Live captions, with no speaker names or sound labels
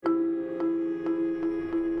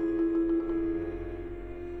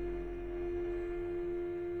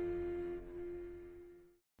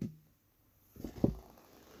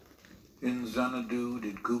Xanadu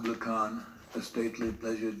did Kubla Khan a stately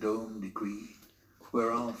pleasure dome decree,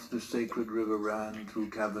 whereof the sacred river ran through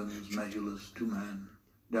caverns measureless to man,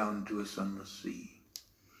 down to a sunless sea.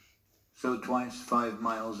 So twice 5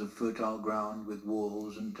 miles of fertile ground with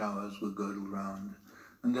walls and towers were girdled round,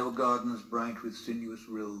 and there were gardens bright with sinuous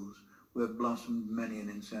rills, where blossomed many an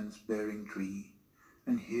incense-bearing tree,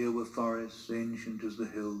 and here were forests ancient as the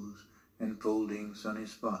hills, enfolding sunny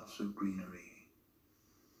spots of greenery.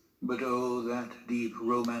 But oh, that deep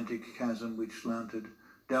romantic chasm which slanted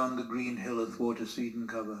down the green hill athwart a cedarn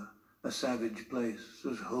cover, a savage place,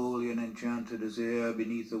 as holy and enchanted as ere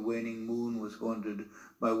beneath the waning moon was haunted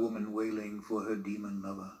by woman wailing for her demon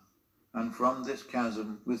lover. And from this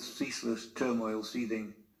chasm, with ceaseless turmoil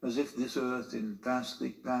seething, as if this earth in vast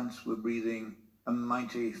thick pants were breathing, a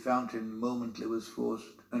mighty fountain momently was forced,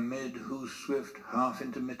 amid whose swift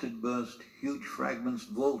half-intermitted burst huge fragments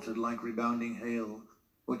vaulted like rebounding hail,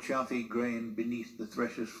 or chaffy grain beneath the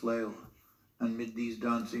thresher's flail, and mid these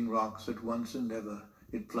dancing rocks at once and ever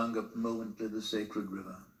it flung up momently the sacred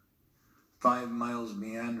river. 5 miles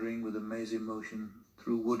meandering with a mazy motion,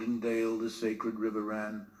 through wood and dale the sacred river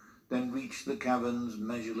ran, then reached the caverns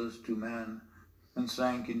measureless to man, and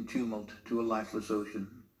sank in tumult to a lifeless ocean.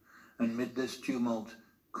 And mid this tumult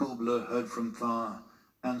Kubla heard from far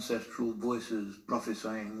ancestral voices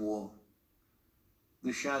prophesying war.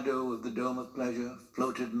 The shadow of the dome of pleasure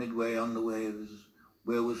floated midway on the waves,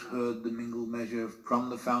 where was heard the mingled measure from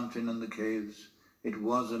the fountain and the caves. It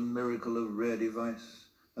was a miracle of rare device,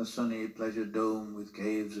 a sunny pleasure dome with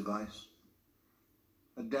caves of ice.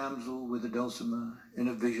 A damsel with a dulcimer in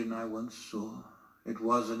a vision I once saw. It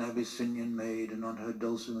was an Abyssinian maid, and on her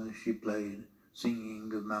dulcimer she played,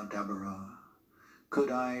 singing of Mount Abarar. Could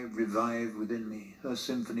I revive within me her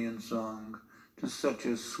symphony and song, to such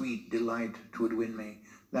a sweet delight 'twould win me,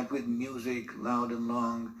 that with music loud and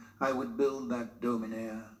long I would build that dome in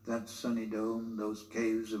air, that sunny dome, those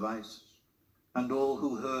caves of ice. And all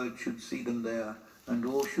who heard should see them there, and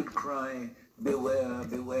all should cry, beware,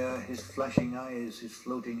 beware, his flashing eyes, his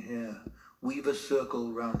floating hair. Weave a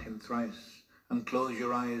circle round him thrice, and close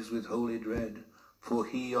your eyes with holy dread, for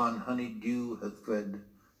he on honeyed dew hath fed,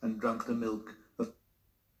 and drunk the milk of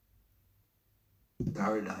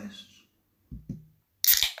paradise.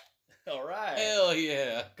 All right. Hell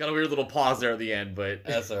yeah. Got a weird little pause there at the end, but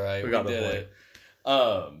That's all right. we got did the it.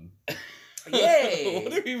 point. Yay!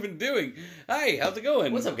 What are we even doing? Hi, how's it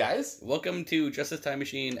going? What's up, guys? Welcome to Justice Time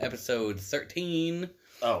Machine, episode 13.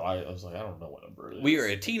 Oh, I was like, I don't know what number it is. We are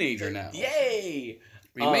a teenager now. Yay!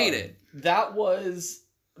 We made it. That was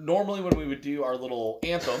normally when we would do our little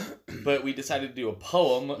anthem, but we decided to do a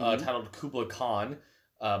poem titled Kubla Khan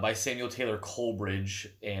by Samuel Taylor Coleridge,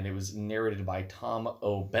 and it was narrated by Tom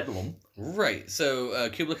O. Bedlam. Right. So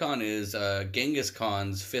Kubla Khan is Genghis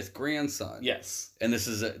Khan's fifth grandson. Yes. And this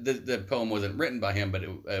is the poem wasn't written by him, but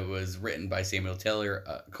it was written by Samuel Taylor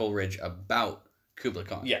Coleridge about Kubla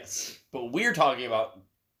Khan. Yes. But we're talking about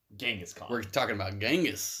Genghis Khan. We're talking about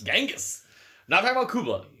Ghengis. Ghengis. Not talking about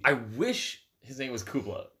Kubla. I wish his name was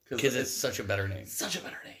Kubla. Because it's such a better name. Such a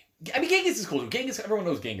better name. I mean, Genghis is cool. Genghis, everyone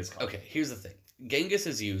knows Genghis Khan. Okay, here's the thing. Ghengis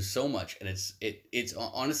is used so much, and it's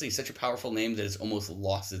honestly such a powerful name that it's almost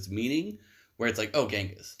lost its meaning, where it's like, oh,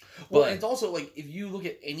 Ghengis. Well, and it's also, like, if you look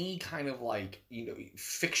at any kind of, like, you know,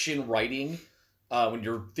 fiction writing, when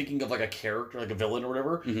you're thinking of, like, a character, like a villain or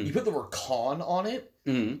whatever, you put the word Khan on it,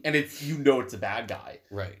 and it's, you know it's a bad guy.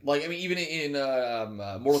 Right. Like, I mean, even in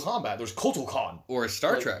Mortal Kombat, there's Kotal Khan. Or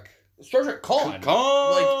Star Trek. Star Trek Khan.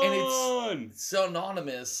 Khan! Like, and it's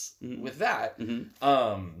synonymous with that.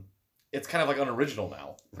 It's kind of, like, unoriginal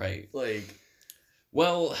now. Right. Like,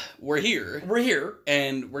 well, we're here. We're here.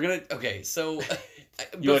 And we're going to... Okay, so...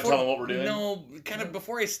 You want to tell them what we're doing? No, kind of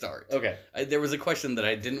before I start. Okay. There was a question that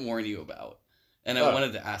I didn't warn you about, and I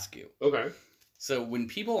wanted to ask you. Okay. So when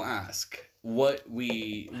people ask what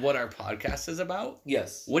our podcast is about,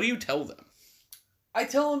 yes, what do you tell them? I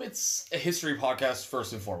tell them it's a history podcast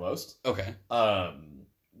first and foremost. Okay.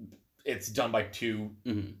 It's done by two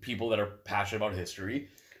people that are passionate about history.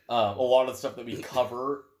 A lot of the stuff that we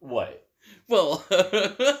cover, what? Well,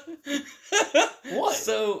 what?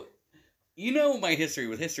 So, you know my history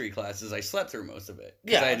with history classes, I slept through most of it.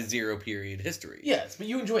 Because I had a 0 period history. Yes, but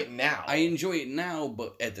you enjoy it now. I enjoy it now,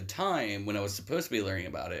 but at the time, when I was supposed to be learning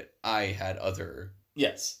about it, I had other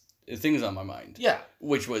things on my mind. Yeah.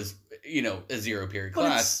 Which was, you know, a 0 period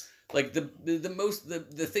class. Like, the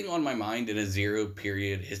thing on my mind in a 0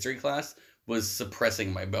 period history class was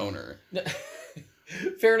suppressing my boner.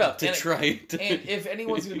 Fair enough. And if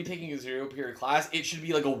anyone's going to be taking a 0 period class, it should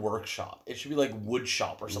be like a workshop. It should be like wood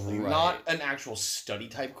shop or something, not an actual study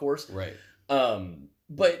type course. Right.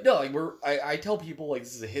 But no, like I tell people like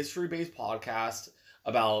this is a history-based podcast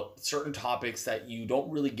about certain topics that you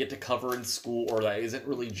don't really get to cover in school or that isn't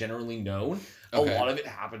really generally known. Okay. A lot of it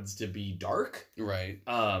happens to be dark. Right.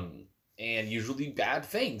 And usually bad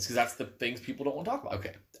things, because that's the things people don't want to talk about.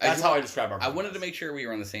 Okay. That's how I describe our podcast. I wanted to make sure we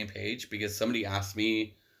were on the same page because somebody asked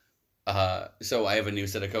me, so I have a new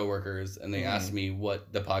set of coworkers and they asked me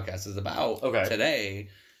what the podcast is about today.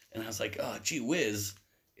 And I was like, oh, gee whiz.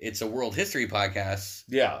 It's a world history podcast.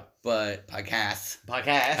 Yeah. But podcast.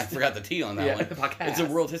 I forgot the T on that one. Podcast. It's a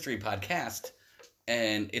world history podcast.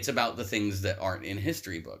 And it's about the things that aren't in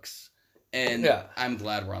history books. And I'm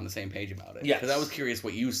glad we're on the same page about it. Yeah. Because I was curious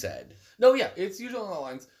what you said. No, yeah. It's usually on the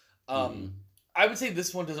lines. I would say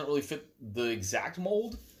this one doesn't really fit the exact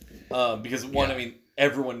mold. Because I mean,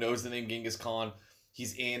 everyone knows the name Genghis Khan.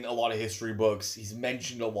 He's in a lot of history books. He's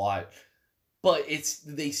mentioned a lot. But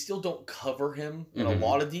they still don't cover him in a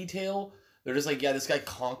lot of detail. They're just like, yeah, this guy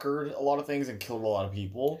conquered a lot of things and killed a lot of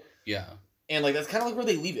people. Yeah. And like that's kind of like where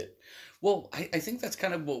they leave it. Well, I think that's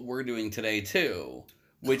kind of what we're doing today too.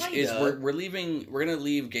 Which is we're gonna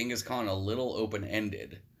leave Genghis Khan a little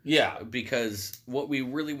open-ended. Yeah. Because what we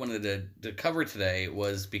really wanted to cover today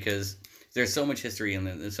was because there's so much history and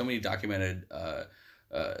there's so many documented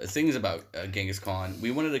things about Genghis Khan.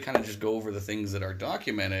 We wanted to kind of just go over the things that are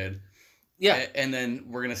documented. Yeah. And then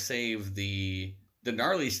we're going to save the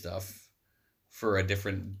gnarly stuff for a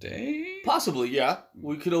different day? Possibly, yeah.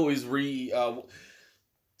 We could always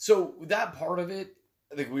so that part of it,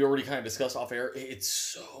 I think we already kind of discussed off air. It's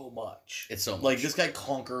so much. It's so much. Like, this guy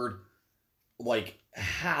conquered, like,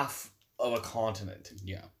 half of a continent.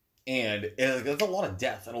 Yeah. And that's a lot of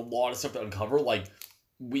death and a lot of stuff to uncover. Like,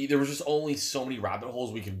 there was just only so many rabbit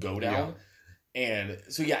holes we could go down. Yeah. And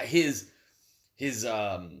so, yeah, his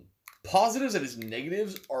positives and his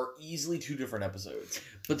negatives are easily two different episodes.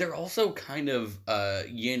 But they're also kind of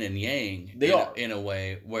yin and yang. They are. In a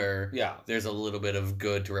way where there's a little bit of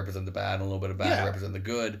good to represent the bad and a little bit of bad to represent the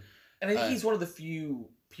good. And I think he's one of the few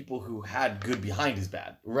people who had good behind his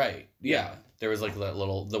bad. Right. Yeah. There was like that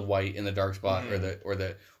the white in the dark spot or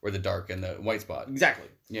the dark in the white spot. Exactly.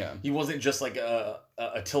 Yeah. He wasn't just like a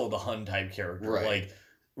Attila the Hun type character. Right. Like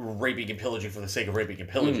raping and pillaging for the sake of raping and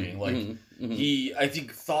pillaging. He, I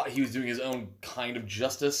think, thought he was doing his own kind of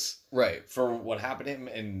justice, right, for what happened to him,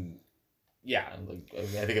 and I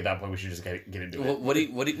think at that point we should just get into it. What do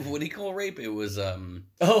you call rape? It was it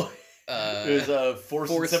was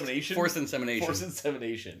forced insemination. Forced insemination. Forced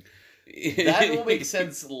insemination. That will make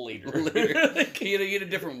sense later. He had a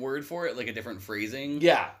different word for it, like a different phrasing.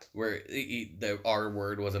 Yeah, where the R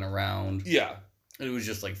word wasn't around. Yeah. It was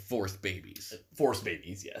just like forced babies. Forced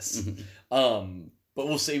babies, yes. But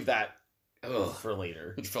we'll save that for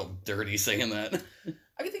later. It felt dirty saying that.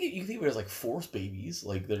 I can think you can think of it as like forced babies.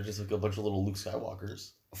 Like they're just like a bunch of little Luke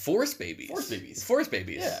Skywalkers. Forced babies? Forced babies. Forced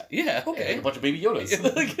babies. Yeah. Yeah, okay. Yeah, like a bunch of baby Yodas.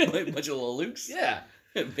 A bunch of little Lukes? Yeah.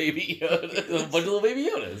 Baby Yodas. A bunch of little baby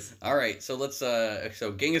Yodas. Alright, so let's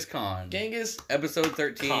so Genghis Khan. Episode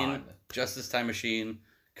 13. Khan. Justice Time Machine.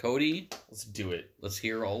 Cody. Let's do it. Let's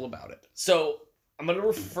hear all about it. So I'm going to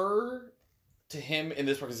refer to him in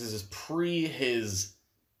this because this is pre his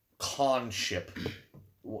Khanship,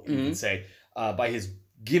 you can say, by his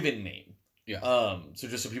given name. Yeah. So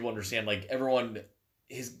just so people understand, like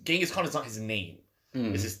his Genghis Khan is not his name.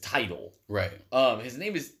 It's his title. Right. His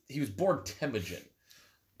name is, he was born Temujin.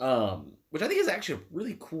 Which I think is actually a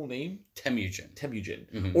really cool name.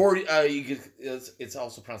 Temujin. Or it's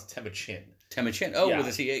also pronounced Temujin. Temujin. Oh,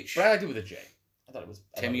 with a CH. But I liked it with a J. I thought it was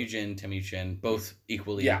Temujin, both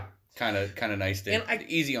equally kind of nice and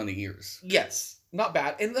easy on the ears. Yes, not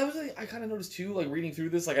bad. And that was I kind of noticed too, like reading through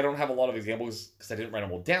this, like I don't have a lot of examples because I didn't write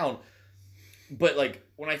them all down. But like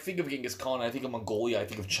when I think of Genghis Khan, I think of Mongolia, I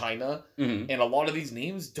think of China, and a lot of these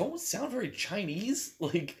names don't sound very Chinese.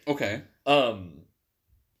 Like and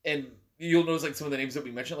you'll notice like some of the names that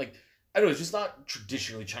we mentioned, like I don't know, it's just not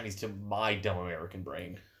traditionally Chinese to my dumb American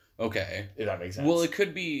brain. Okay. If that makes sense. Well, it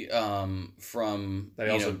could be from... I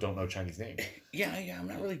also don't know Chinese names. Yeah, I'm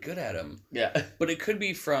not really good at them. Yeah. But it could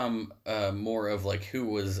be from more of like who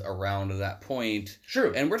was around at that point.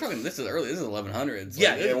 True. And we're talking, this is 1100s.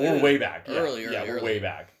 Yeah, we're way back. Early. We're way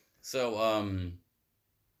back. So,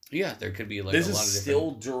 there could be like this a lot of different... This is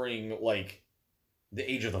still during like the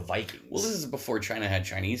age of the Vikings. Well, this is before China had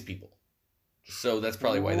Chinese people. So that's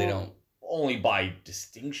probably why they don't... Only by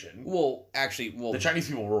distinction. Well, actually, the Chinese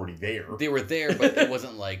people were already there. They were there, but it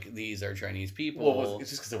wasn't like these are Chinese people. Well,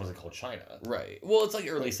 it's just because it wasn't called China, right? Well, it's like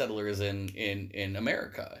early settlers in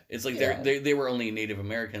America. It's like they were only Native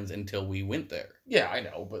Americans until we went there. Yeah, I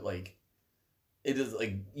know, but like, it is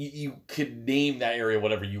like you could name that area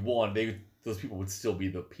whatever you want. They those people would still be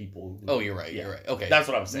the people. Oh, you're right. Yeah. You're right. Okay, That's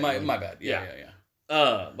what I was saying. My bad. Yeah.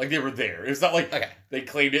 Like they were there. It's not like Okay. they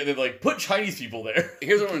claimed it and then like put Chinese people there.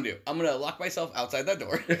 Here's what I'm gonna do. I'm gonna lock myself outside that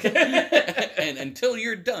door, and until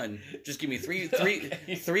you're done, just give me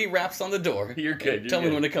three raps on the door. You're good. Tell me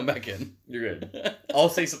when to come back in. You're good. I'll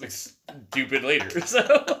say something stupid later.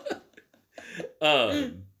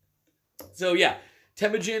 So yeah,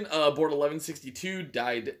 Temujin, born 1162,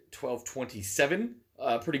 died 1227.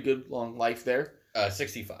 Pretty good long life there.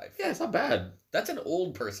 65. Yeah, it's not bad. That's an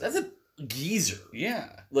old person. That's a geezer. Yeah.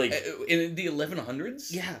 Like in the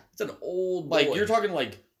 1100s? yeah, It's an old like boy. you're talking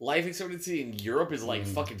like life expectancy in Europe is like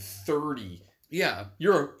fucking 30. Yeah.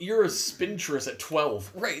 You're a spintress at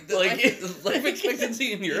 12. Right. Like Life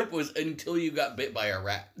expectancy in Europe was until you got bit by a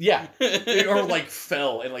rat. Yeah. Or like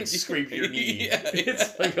fell and like scraped your knee. Yeah,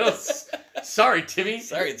 It's like, oh, sorry, Timmy.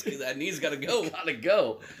 Sorry, that knee's gotta go. Gotta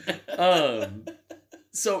go.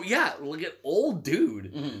 So yeah, look at old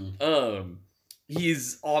dude. Mm-hmm.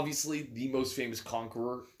 He's obviously the most famous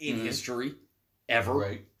conqueror in history ever.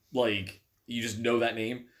 Right. Like you just know that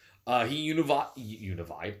name. He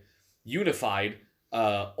unified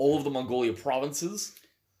all of the Mongolia provinces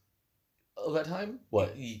of that time.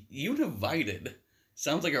 What? United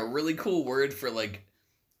sounds like a really cool word for like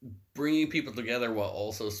bringing people together while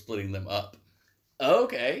also splitting them up.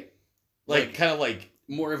 Okay. Like kind of like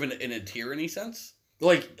more of in a tyranny sense.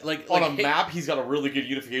 Like on a Hit- map, he's got a really good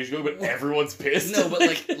unification going, but everyone's pissed. No, but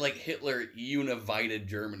like Hitler unified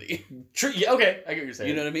Germany. True. Yeah. Okay, I get what you're saying.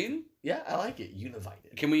 You know what I mean? Yeah, I like it. Unified.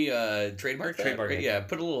 Can we trademark that? Trademark it. Yeah,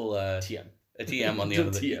 put a little TM. a TM on the end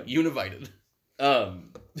of the TM. unified.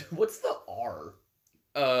 What's the R?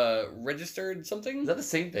 Registered something? Is that the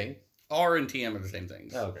same thing? R and TM are the same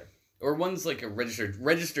things. Oh, okay. Or one's like a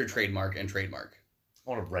registered trademark and trademark. I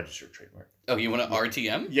want to register trademark. Oh, you want an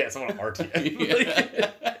RTM? Yes, I want an RTM. Yeah.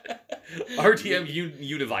 RTM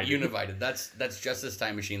unified. Unified. That's Justice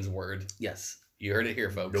Time Machine's word. Yes. You heard it here,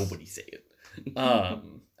 folks. Nobody say it. I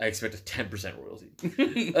expect a 10%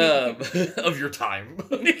 royalty of your time.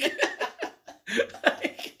 Of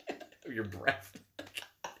your breath.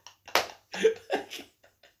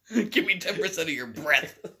 Give me 10% of your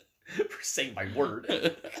breath. For saying my word.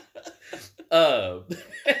 I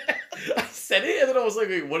said it and then I was like,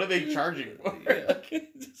 wait, what are they charging for?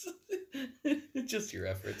 Just your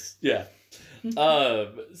efforts. Yeah.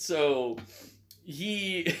 So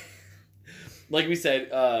he, like we said,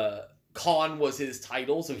 Khan was his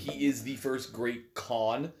title, so he is the first great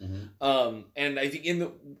Khan. Mm-hmm. And I think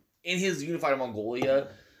in his unified Mongolia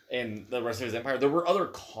and the rest of his empire, there were other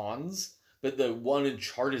Khans, but the one in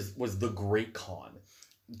charge was the Great Khan.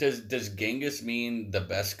 Does Ghengis mean the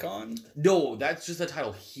best Khan? No, that's just the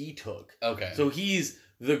title he took. Okay. So he's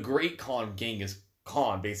the Great Khan, Genghis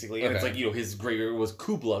Khan, basically, and it's Okay. like, you know, his great was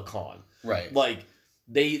Kublai Khan. Right. Like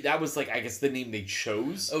that was like, I guess, the name they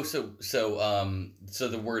chose. Oh, so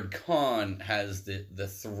the word Khan has the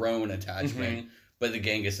throne attachment, but the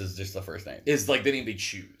Ghengis is just the first name. Is like the name they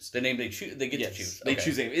choose. The name they choose. They get Yes, to choose. They Okay.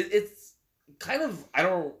 choose a name. It's kind of, I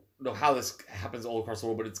don't know how this happens all across the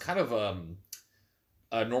world, but it's kind of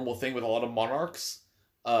a normal thing with a lot of monarchs.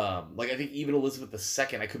 Like I think even Elizabeth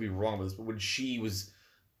II, I could be wrong with this, but when she was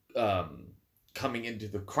coming into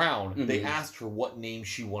the crown, they asked her what name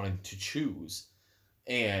she wanted to choose.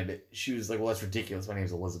 And she was like, well, that's ridiculous. My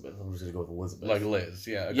name's Elizabeth. I'm just going to go with Elizabeth. Like Liz,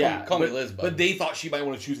 yeah. Yeah. Call me Liz, but they thought she might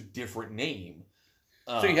want to choose a different name.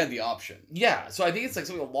 So you had the option. Yeah. So I think it's like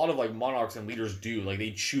something a lot of like monarchs and leaders do. Like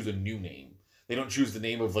they choose a new name. They don't choose the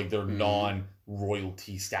name of like their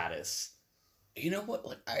non-royalty status. You know what?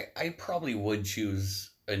 Like I probably would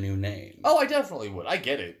choose a new name. Oh, I definitely would. I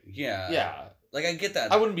get it. Yeah. Yeah. Like I get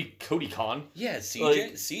that. I wouldn't be Cody Khan. Yeah, CJ.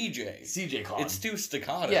 Like, CJ. CJ Khan. It's too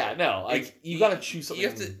staccato. Yeah, no. Like you gotta choose something. You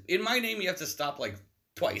have to. In my name, you have to stop like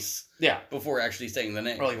twice. Yeah. Before actually saying the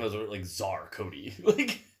name. Or like if it was like Czar Cody.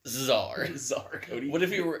 Like Czar. Czar Cody. What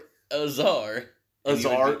if you were a czar?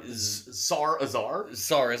 Azar? Czar Azar?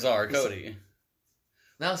 Czar Cody.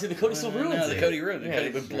 Now see the Cody still ruins No, it. the Cody ruins it. Yeah,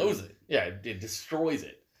 Cody blows it. Yeah, it destroys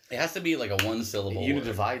it. It has to be like a one syllable. It word.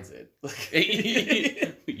 divides it.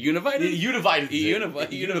 Unified? It unifies it.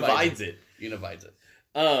 Unifies it. Unifies it.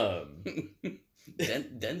 Um,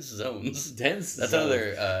 Dense zones. dense. That's zone.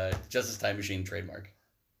 another Justice Time Machine trademark.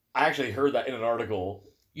 I actually heard that in an article.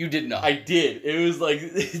 You did not. I did. It was like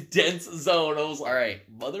dense zone. I was like, all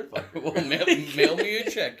right, motherfucker. well, mail me a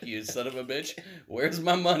check, you son of a bitch. Where's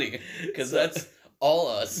my money? Because that's all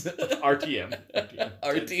us. RTM.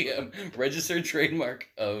 RTM. Registered trademark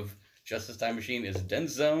of Justice Time Machine is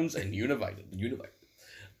dense zones and unified.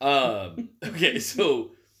 Okay,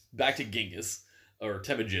 so back to Ghengis or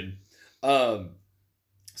Temujin.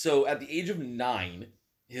 So at the age of 9,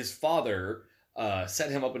 his father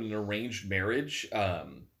set him up in an arranged marriage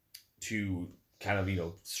to kind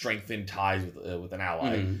of, strengthen ties with an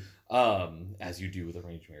ally, as you do with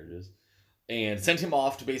arranged marriages, and sent him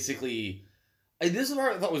off to basically. And this is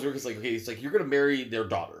what I thought was weird. It's like, okay, it's like you're gonna marry their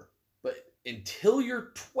daughter, but until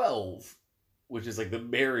you're 12, which is like the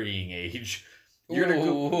marrying age, you're gonna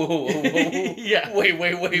go. Yeah.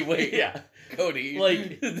 Wait. Yeah. Cody,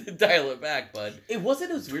 Like, dial it back, bud. It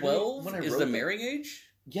wasn't as weird 12 when I is wrote the that. marrying age?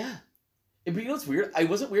 Yeah. But you know what's weird? I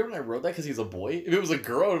wasn't weird when I wrote that because he's a boy. If it was a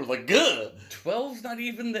girl, I was like, "Gah!" 12's not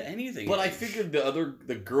even the anything. But age. I figured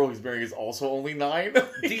the girl he's marrying is also only 9.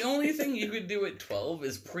 The only thing you could do at 12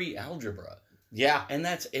 is pre-algebra. Yeah. And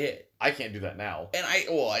that's it. I can't do that now. And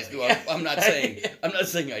I'm not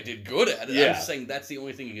saying I did good at it. Yeah. I'm just saying that's the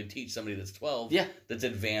only thing you can teach somebody that's 12. Yeah. That's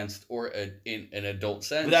advanced or in an adult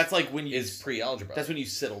sense. But that's like when you is pre-algebra. That's when you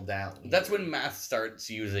settle down. That's when math starts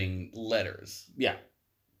using letters. Yeah.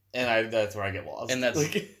 And that's where I get lost. And that's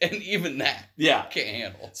and even that yeah. can't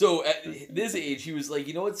handle. So at this age, he was like,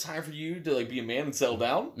 you know, it's time for you to like be a man and settle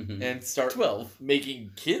down and start 12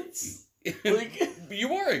 making kids. Like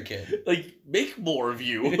you are a kid. Like make more of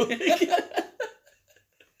you.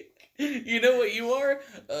 You know what you are?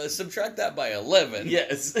 Subtract that by 11.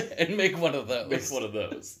 Yes, and make one of those. Make one of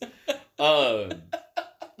those.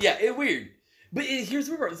 Yeah, it's weird. But here's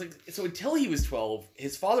the weird part. It's like, so until he was 12,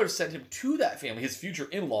 his father sent him to that family, his future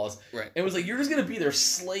in-laws, right? And was like, "You're just gonna be their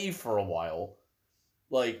slave for a while."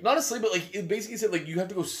 Like, not a slave, but like it basically said like you have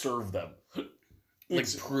to go serve them.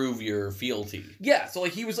 Like prove your fealty. Yeah, so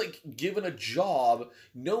like he was like given a job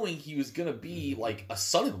knowing he was gonna be like a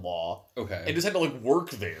son-in-law. Okay. And just had to like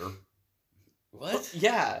work there. What?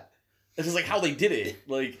 Yeah. It's just like how they did it.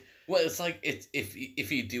 Like, well, it's like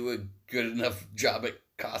if you do a good enough job at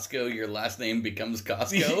Costco, your last name becomes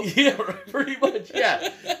Costco. Yeah, pretty much. Yeah.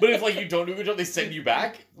 But if like you don't do a good job, they send you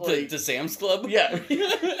back like, to Sam's Club. Yeah.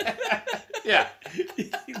 Yeah.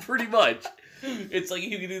 Pretty much. It's like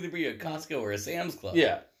you can either be a Costco or a Sam's Club.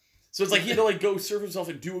 Yeah. So it's like he had to like go serve himself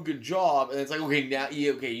and do a good job, and it's like, okay, now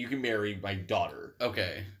you can marry my daughter.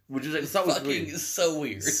 Okay. Which is like that was fucking weird. So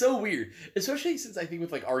weird. So weird. Especially since I think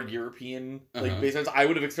with like our European like basements, I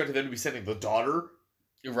would have expected them to be sending the daughter.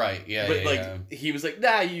 Right, yeah. But yeah, he was like,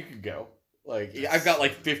 nah, you can go. Like I've got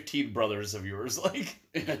like 15 brothers of yours. Like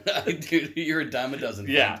dude, you're a dime a dozen.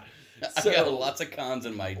 Yeah. I got lots of cons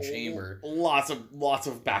in my chamber. Lots of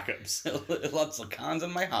backups. Lots of cons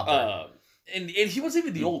in my hopper. And he wasn't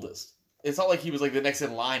even the oldest. It's not like he was like the next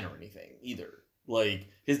in line or anything either. Like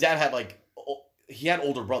his dad had like he had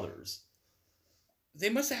older brothers. They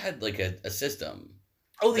must have had like a system.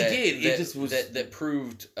 Oh, they did. It just was that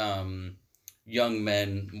proved young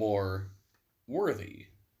men more worthy.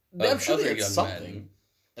 I'm sure they had young something. Men.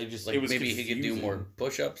 I just like it was maybe confusing. He could do more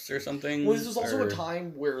push-ups or something. Well, this was also a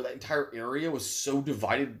time where that entire area was so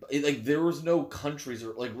divided. Like there was no countries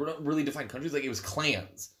or like really defined countries. Like it was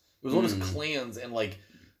clans. It was almost clans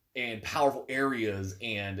and powerful areas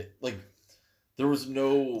and like there was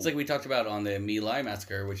no. It's like we talked about on the My Lai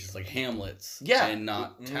massacre, which is like hamlets, and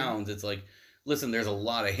not towns. It's like, listen, there's a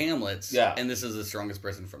lot of hamlets, and this is the strongest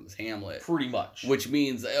person from this hamlet, pretty much. Which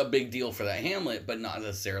means a big deal for that hamlet, but not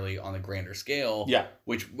necessarily on the grander scale. Yeah.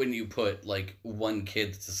 Which when you put like one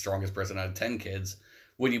kid that's the strongest person out of 10 kids,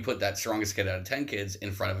 when you put that strongest kid out of 10 kids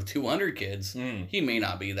in front of 200 kids, he may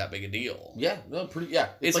not be that big a deal. Yeah. No. Pretty. Yeah.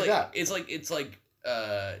 It's like that. It's like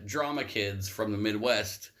drama kids from the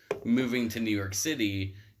Midwest moving to New York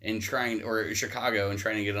City and or Chicago and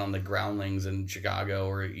trying to get on the Groundlings in Chicago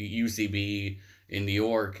or UCB in New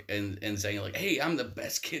York and saying like, hey, I'm the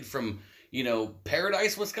best kid from,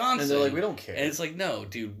 Paradise, Wisconsin. And they're like, we don't care. And it's like, no,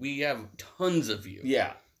 dude, we have tons of you.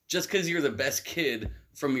 Yeah. Just because you're the best kid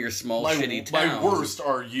from your small shitty town. My worst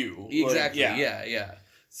are you. Exactly. Like, yeah.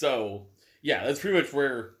 So, yeah, that's pretty much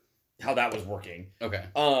how that was working. Okay.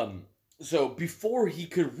 So before he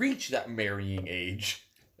could reach that marrying age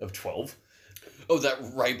of 12. Oh, that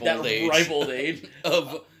ripe old age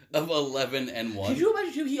of 11 and 1. Could you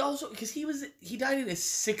imagine too? He also because he died in his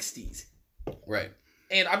 60s. Right.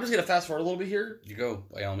 And I'm just gonna fast forward a little bit here. You go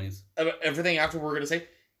by all means. Everything after we're gonna say,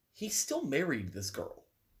 he still married this girl.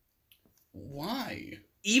 Why?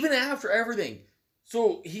 Even after everything,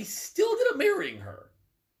 so he still ended up marrying her.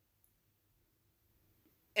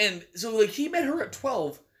 And so like he met her at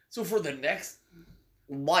 12. So for the next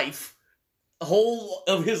whole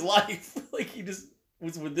of his life, like he just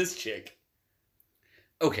was with this chick.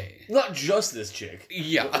 Okay. Not just this chick.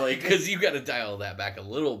 Yeah, like because you got to dial that back a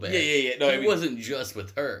little bit. Yeah. No, it wasn't just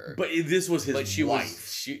with her. But this was his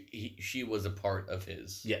wife. She was a part of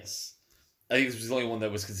his. Yes. I think this was the only one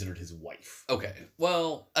that was considered his wife. Okay.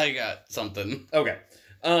 Well, I got something Okay.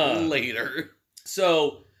 later.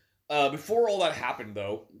 So, before all that happened,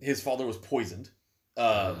 though, his father was poisoned.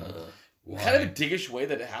 Kind of a diggish way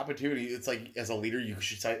that it happened, too. And it's like, as a leader, you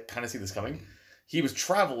should kind of see this coming. He was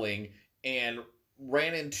traveling and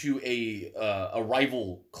ran into a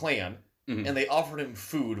rival clan, and they offered him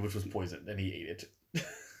food, which was poisoned, and he ate it.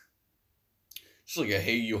 Just like a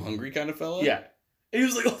 "Hey, you hungry" kind of fella. Yeah. And he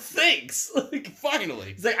was like, "Oh, thanks!" Like,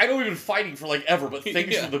 Finally. he's like, "I know we've been fighting for like ever, but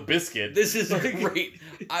thanks Yeah. for the biscuit." This is great.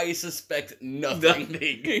 I suspect nothing.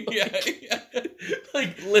 yeah.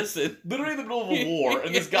 Like, Listen. literally in the middle of a war,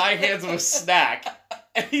 and this guy hands him a snack,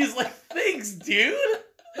 and he's like, "Thanks, dude."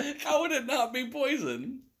 How would it not be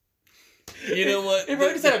poison? You know what? It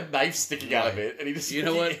probably just had a knife sticking out of it, and he just You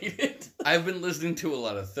know what? ate it. I've been listening to a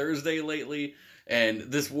lot of Thursday lately, and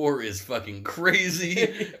this war is fucking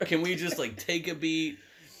crazy. Can we just like take a beat?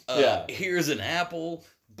 Yeah. Here's an apple.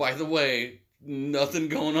 By the way, nothing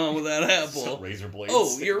going on with that apple. Some razor blades. Oh,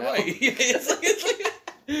 sticking you're out. right. Yeah, it's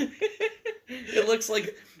like it looks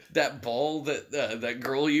like that ball that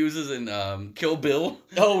girl uses in Kill Bill.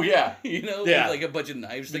 Oh yeah. You know, Yeah. with like a bunch of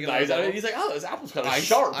knives sticking out. Knives out of it. He's like, "Oh, this apple's kind of I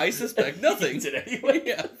sharp." I suspect nothing. He eats it anyway.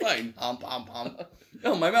 Yeah, fine.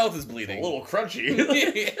 Oh, my mouth is It's a bleeding. little crunchy.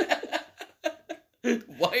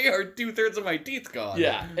 Why are 2/3 of my teeth gone?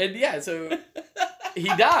 Yeah, and yeah, so he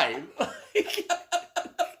died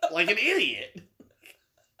like an idiot.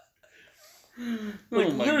 Like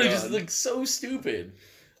Oh my literally, God. just like so stupid.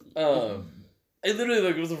 And literally,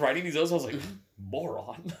 like was writing these notes, I was like,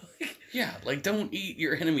 moron. Yeah, like don't eat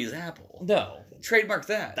your enemy's apple. No, Trademark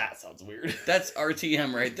that. that sounds weird. That's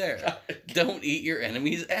RTM right there. Don't eat your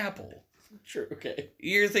enemy's apple. Sure, okay.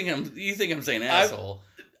 You think I'm saying asshole,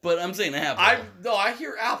 but I'm saying apple. I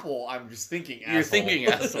hear apple. I'm just thinking asshole. You're thinking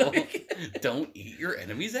asshole. Don't eat your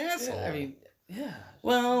enemy's asshole. Yeah, I mean, yeah.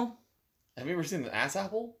 well, Have you ever seen an ass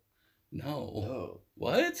apple? no. No.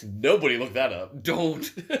 What? Nobody looked that up.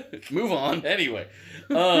 Don't. Move on. Anyway,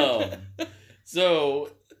 so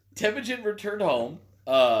Temujin returned home,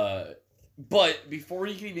 but before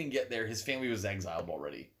he could even get there, his family was exiled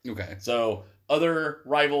already. Okay. So other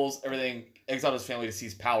rivals, everything, exiled his family to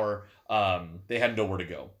seize power. They had nowhere to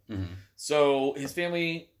go. Mm-hmm. So his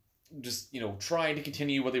family just, trying to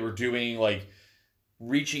continue what they were doing, like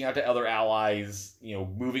reaching out to other allies,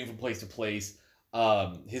 moving from place to place.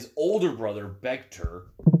 His older brother, Bekter,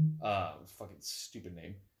 fucking stupid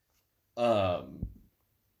name.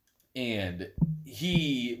 And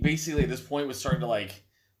he basically at this point was starting to like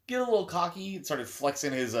get a little cocky and started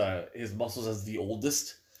flexing his muscles as the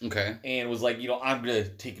oldest. Okay. And was like, I'm gonna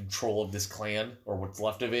take control of this clan or what's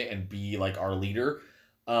left of it and be like our leader.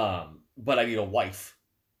 But I need a wife.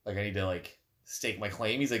 Like I need to like stake my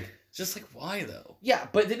claim. He's like, Just like why though? yeah,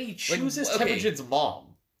 but then he chooses okay. Temujin's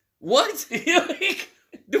mom. What? Like,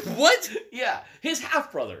 What? yeah, his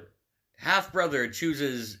half brother. Half brother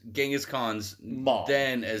chooses Genghis Khan's Mom.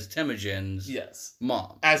 then as Temujin's Yes,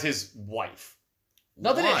 mom. as his wife.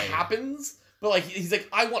 Not that Why? it happens, but like he's like,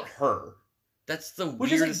 I want her. That's the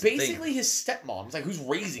Which is like weirdest basically thing. his stepmom. It's like, who's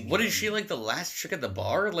raising What him? is she like the last chick at the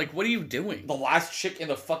bar? Like what are you doing? The last chick in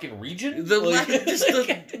the fucking region? The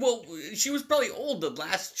Like- well, she was probably old. The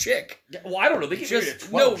last chick. Yeah, well, I don't know. They get Just- married at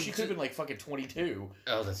 12. no, She could have been like fucking 22.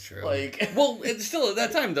 Oh, that's true. Like, well, it's still at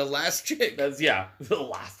that time the last chick. that's, yeah, the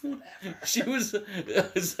last one ever. She was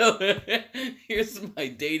so. Here's my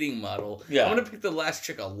dating model. Yeah. I'm gonna pick the last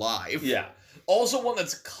chick alive. Yeah. Also one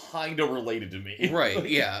that's kind of related to me. Right.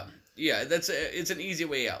 Yeah. Yeah. It's an easy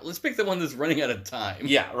way out. Let's pick the one that's running out of time.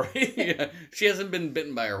 Yeah, right? Yeah. She hasn't been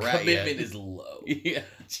bitten by a rat yet. Commitment is low. Yeah.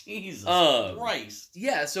 Jesus Christ.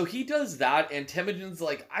 Yeah, so he does that, and Temujin's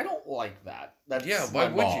like, I don't like that. That's Yeah. Why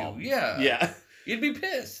my would mom. you? Yeah. Yeah. You'd be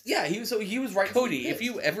pissed. Yeah, he was right. Cody, if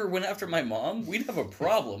you ever went after my mom, we'd have a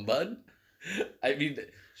problem, bud. I mean,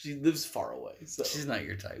 she lives far away, so She's not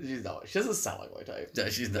your type. she's not. She doesn't sound like my type. No,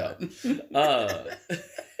 she's not.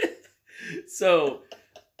 So,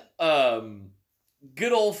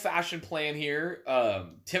 good old fashioned plan here.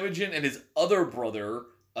 Temujin and his other brother,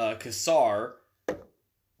 Kasar,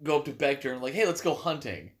 go up to Bekter and like, hey, let's go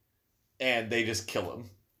hunting, and they just kill him.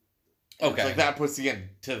 And Okay. it's like that puts the end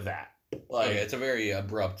to that. Like, Okay, it's a very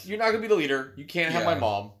abrupt. you're not gonna be the leader. You can't have Yeah. my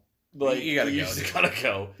mom. Like, You gotta go, just dude. gotta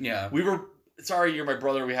go. Yeah. We were sorry. You're my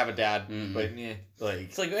brother. We have a dad, Mhm. but yeah, like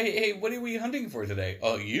It's like, hey, what are we hunting for today?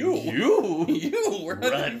 Oh, you. you. We're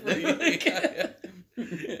Run. hunting for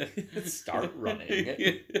you. Start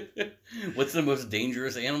running. What's the most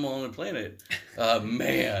dangerous animal on the planet?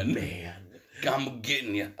 Man. Man. I'm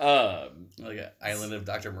getting you. Like an Island of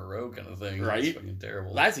Dr. Moreau kind of thing. Right? It's fucking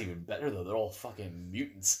terrible. That's even better though. They're all fucking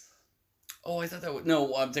mutants. Oh, I thought that was...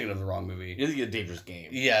 No, I'm thinking of the wrong movie. It's a dangerous game.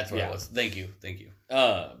 Yeah, that's what it was. Thank you.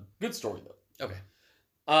 Good story though. Okay.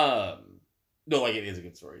 No, like it is a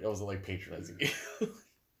good story. I wasn't like patronizing you.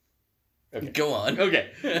 Okay. Go on.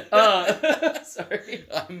 Okay. Sorry.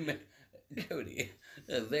 I'm Cody.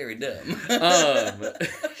 Very dumb.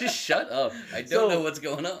 Just shut up. I don't know what's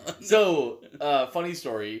going on. So, funny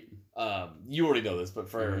story. You already know this, but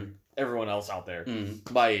for everyone else out there,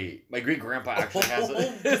 my great grandpa actually has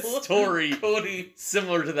a story Cody,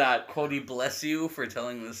 similar to that. Cody, bless you for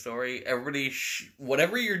telling the story. Everybody,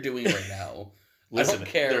 whatever you're doing right now, I don't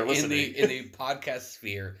care. In the podcast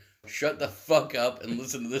sphere, shut the fuck up and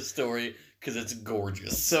listen to this story because it's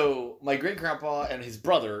gorgeous. So, my great grandpa and his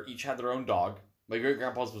brother each had their own dog. My great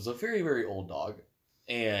grandpa's was a very, very old dog,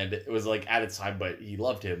 and it was like at its time, but he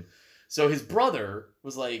loved him. So his brother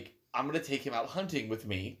was like, "I'm gonna take him out hunting with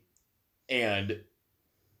me," and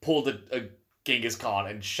pulled a Ghengis Khan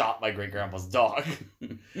and shot my great grandpa's dog,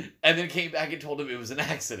 and then came back and told him it was an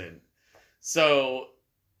accident. So,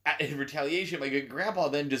 in retaliation, my great grandpa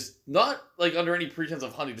then just, not like under any pretense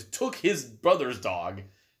of hunting, just took his brother's dog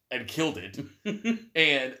and killed it.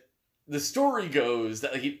 And the story goes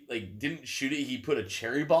that he didn't shoot it. He put a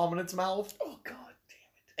cherry bomb in its mouth. Oh god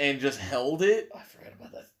damn And just held it. it! I forgot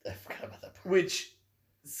about that part. Which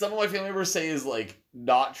some of my family members say is like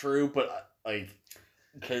not true, but like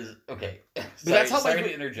because okay, but that's how sorry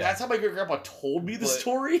to interject. That's how my great grandpa told me the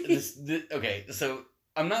story. Okay, so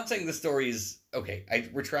I'm not saying the story's okay. I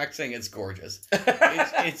retract saying it's gorgeous.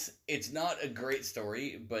 It's not a great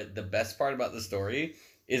story, but the best part about the story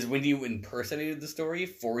is when you impersonated the story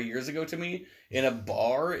 4 years ago to me in a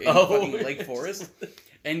bar in fucking Lake Forest,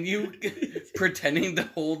 and you pretending to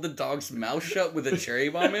hold the dog's mouth shut with a cherry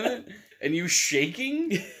bomb in it, and you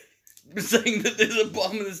shaking, saying that there's a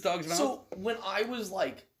bomb in this dog's mouth. So when I was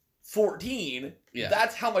like 14, Yeah.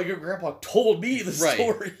 that's how my great grandpa told me the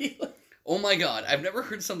story. Oh my god, I've never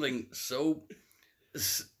heard something so...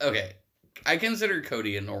 Okay, I consider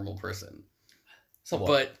Cody a normal person. Somewhat.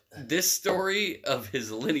 But this story of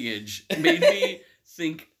his lineage made me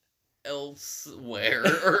think elsewhere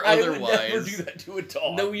or otherwise. I would never do that to a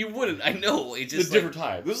dog. No, you wouldn't. I know. It's just a different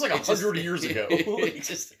time. This is like 100 years ago.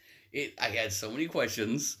 I had so many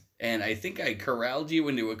questions, and I think I corralled you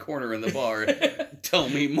into a corner in the bar. Tell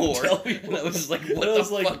me more. And I was just like, what the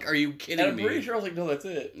fuck are you kidding me? I'm pretty sure I was like, no, that's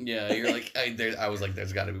it. Yeah, you're like, I was like,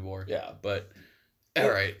 there's got to be more. Yeah. But, all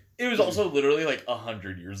right. It was also literally like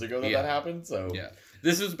 100 years ago that happened, so... Yeah.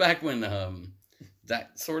 This was back when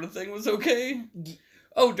that sort of thing was okay.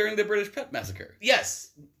 Oh, during the British Pet Massacre.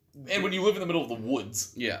 Yes. And when you live in the middle of the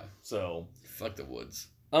woods. Yeah. So... Fuck the woods.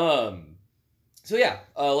 So yeah,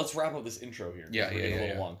 let's wrap up this intro here. Yeah. A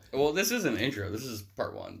little long. Well, this is an intro. This is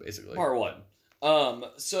part one, basically. Part one.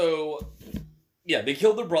 So... Yeah, they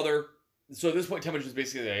killed their brother. So at this point, Temujin is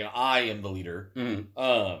basically like, I am the leader.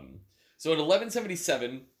 Mm-hmm. So in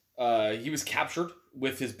 1177... he was captured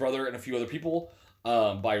with his brother and a few other people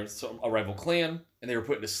by a rival clan, and they were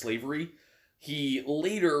put into slavery. He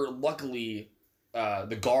later, luckily,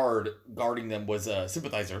 the guarding them was a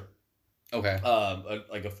sympathizer. Okay.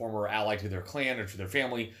 Like a former ally to their clan or to their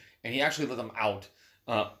family, and he actually let them out.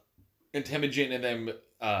 And Temujin and them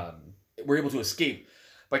were able to escape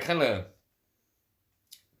by kind of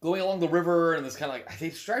going along the river, and this kind of like, they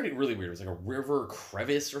described it really weird. It was like a river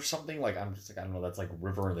crevice or something. Like, I'm just like, I don't know, that's like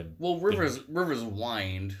river and then... Well, rivers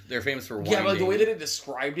wind. They're famous for winding. Yeah, but the way that it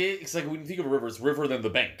described it, it's like when you think of a river, it's river than the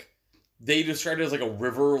bank. They described it as like a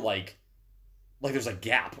river, like there's a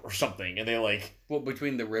gap or something, and they like... Well,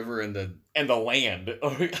 between the river and the land.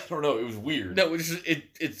 I don't know, it was weird. No,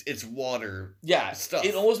 it's water. Yeah, stuff.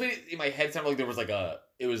 It almost made it, in my head, sound like there was like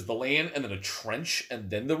it was the land and then a trench and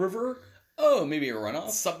then the river. Oh, maybe a runoff?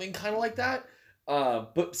 Something kind of like that.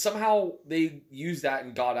 But somehow they used that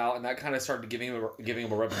and got out, and that kind of started giving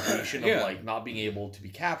him a reputation of like not being able to be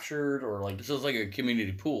captured or like... So it's like a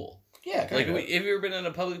community pool. Yeah, kind of. Have you ever been in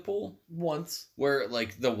a public pool? Once. Where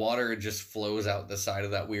like the water just flows out the side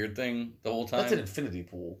of that weird thing the whole time? That's an infinity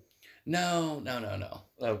pool. No.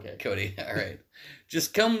 Okay. Cody, all right.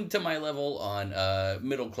 Just come to my level on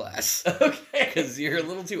middle class. Okay. Because you're a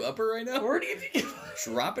little too upper right now. Where do you think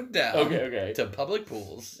Drop it down. Okay. To public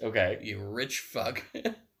pools. Okay. You rich fuck.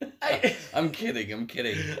 I'm kidding.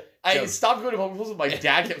 I stopped going to public pools when my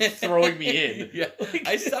dad kept throwing me in. Yeah.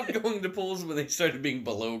 I stopped going to pools when they started being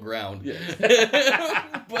below ground.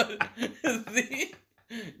 Yeah. But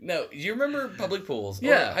no, you remember public pools?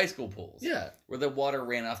 Yeah. Or high school pools? Yeah. Where the water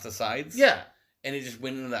ran off the sides? Yeah. And it just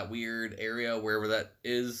went into that weird area, wherever that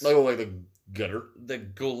is. Like the gutter? The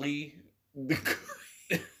gully?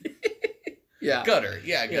 Yeah. Gutter.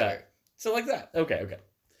 Yeah, gutter. Yeah. So like that. Okay.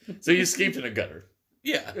 So he escaped in a gutter.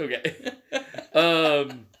 Yeah. Okay.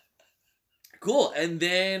 Cool. And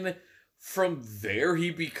then from there,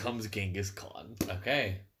 he becomes Genghis Khan.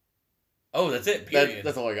 Okay. Oh, that's it. Period.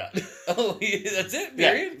 That's all I got. Oh, that's it.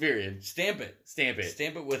 Period. Yeah, period. Stamp it. Stamp it.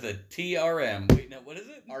 Stamp it with a TRM. Wait, no, what is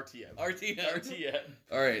it? RTM. RTM. RTM.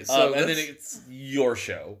 All right. So and then it's your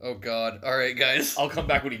show. Oh God. All right, guys. I'll come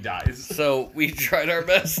back when he dies. So we tried our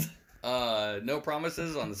best. No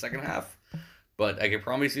promises on the second half, but I can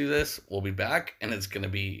promise you this: we'll be back, and it's gonna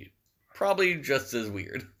be probably just as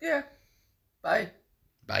weird. Yeah. Bye.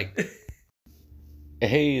 Bye.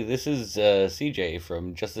 Hey, this is CJ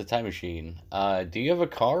from Just the Time Machine. Do you have a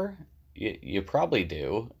car? You probably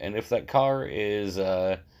do. And if that car is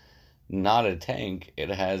not a tank, it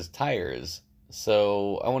has tires.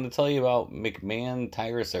 So I want to tell you about McMahon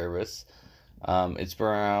Tire Service. It's been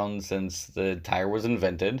around since the tire was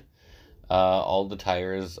invented. All the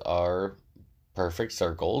tires are perfect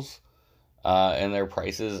circles. And their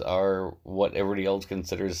prices are what everybody else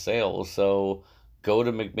considers sales. So go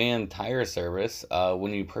to McMahon Tire Service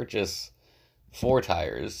when you purchase 4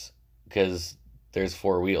 tires, because there's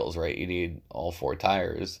 4 wheels, right? You need all 4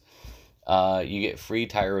 tires. You get free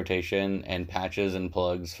tire rotation and patches and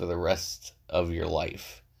plugs for the rest of your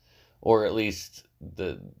life, or at least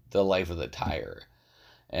the life of the tire.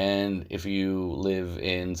 And if you live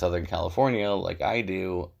in Southern California, like I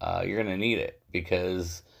do, you're going to need it,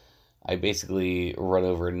 because I basically run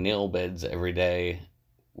over nail beds every day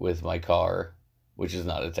with my car, which is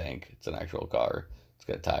not a tank. It's an actual car. It's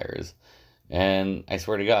got tires. And I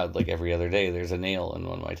swear to God, like every other day, there's a nail in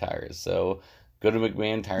one of my tires. So go to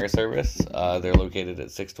McMahon Tire Service. They're located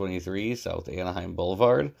at 623 South Anaheim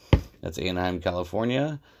Boulevard. That's Anaheim,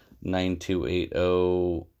 California,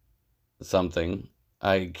 9280 something.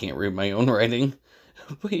 I can't read my own writing,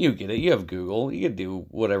 but you get it. You have Google. You can do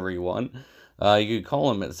whatever you want. You could call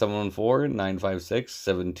them at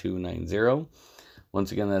 714-956-7290.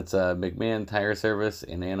 Once again, that's McMahon Tire Service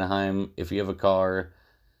in Anaheim. If you have a car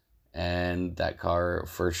and that car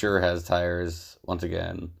for sure has tires, once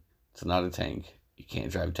again, it's not a tank. You can't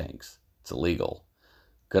drive tanks. It's illegal.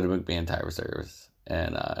 Go to McMahon Tire Service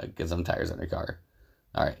and get some tires on your car.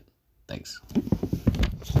 All right. Thanks.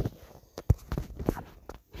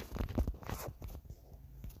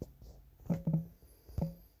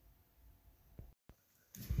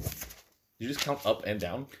 You just count up and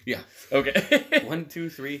down? Yeah. Okay. 1, 2,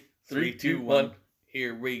 3. 3, 2, 1.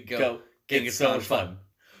 Here we go. Go. Genghis It's so Khan much fun.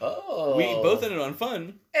 Oh. We both ended on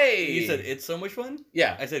fun. Hey. You said it's so much fun?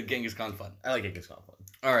 Yeah. I said Genghis Khan fun. I like Genghis Khan fun.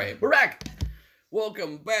 All right. We're back.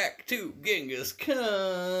 Welcome back to Genghis Khan.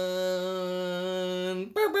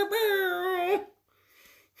 Bow, bow, bow.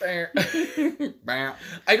 Bow.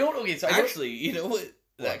 I don't. Okay, so Actually, you know what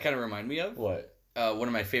that kind of reminded me of? What? One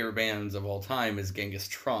of my favorite bands of all time is Genghis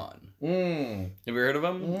Tron. Mm. Have you heard of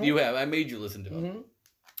them? Mm-hmm. You have. I made you listen to them.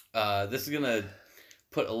 Mm-hmm. This is gonna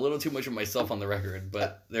put a little too much of myself on the record,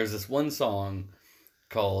 but there's this one song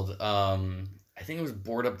called I think it was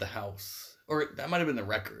 "Board Up the House," or that might have been the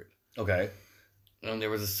record. Okay. And there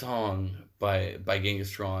was a song by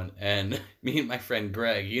Ghengis Tron, and me and my friend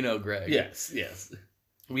Greg, you know Greg. Yes. Yes.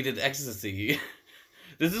 We did ecstasy.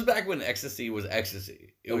 This is back when ecstasy was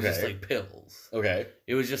ecstasy. It was just like pills. Okay.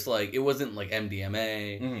 It was just like, it wasn't like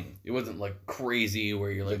MDMA. Mm. It wasn't like crazy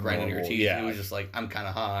where you're like grinding your teeth. Yeah. It was just like, I'm kind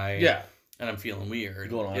of high. Yeah. And I'm feeling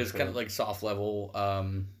weird. Going on it was kind of like soft level.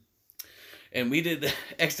 And we did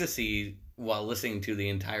ecstasy while listening to the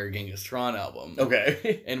entire Ghengis Tron album.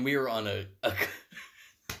 Okay. And we were on a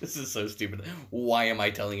this is so stupid. Why am I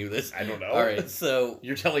telling you this? I don't know. All right, so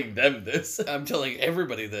You're telling them this. I'm telling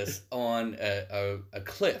everybody this on a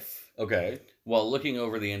cliff. Okay. While looking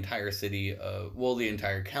over the entire city the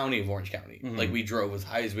entire county of Orange County. Mm-hmm. Like we drove as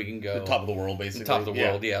high as we can go. The top of the world, basically. The top of the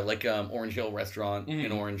world, yeah. Like Orange Hill Restaurant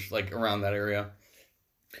in Orange, like around that area.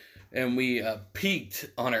 And we peaked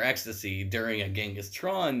on our ecstasy during a Ghengis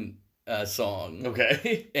Tron song.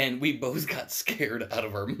 Okay. And we both got scared out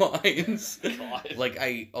of our minds. God. Like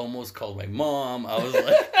I almost called my mom. I was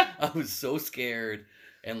like, I was so scared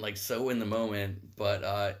and like so in the moment.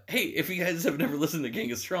 But hey, if you guys have never listened to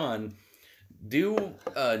Ghengis Tron, do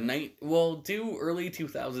early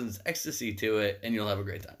 2000s ecstasy to it, and you'll have a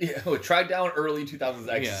great time. Yeah. Oh, try down early 2000s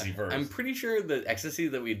ecstasy first. I'm pretty sure the ecstasy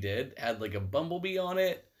that we did had like a bumblebee on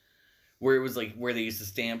it, where it was like where they used to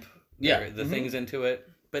stamp the things into it.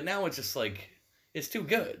 But now it's just like, it's too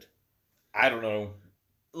good. I don't know.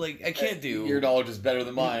 Like, I can't do... Your knowledge is better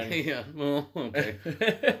than mine. Yeah, well, okay.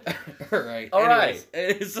 All right. All right.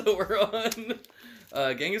 So we're on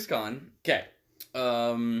Ghengis Khan. Okay.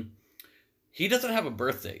 He doesn't have a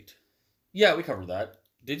birth date. Yeah, we covered that.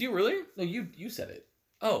 Did you really? No, you said it.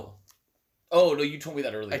 Oh, Oh, no, you told me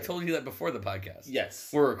that earlier. I told you that before the podcast. Yes.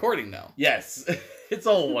 We're recording now. Yes. It's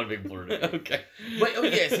all one big blur to me. Okay. But, oh,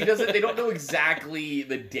 yes, he doesn't, they don't know exactly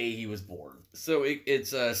the day he was born. So it's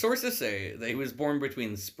sources say that he was born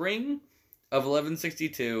between spring of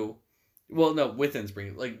 1162. Well, no, within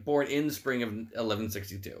spring, like born in spring of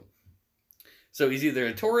 1162. So he's either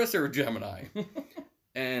a Taurus or a Gemini.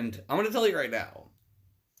 And I'm going to tell you right now,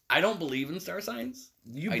 I don't believe in star signs.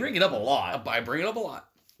 You bring it up a lot. I bring it up a lot.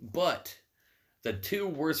 But the two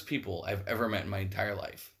worst people I've ever met in my entire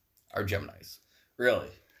life are Geminis. Really?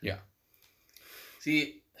 Yeah.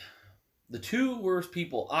 See, the two worst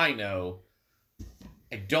people I know,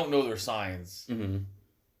 I don't know their signs,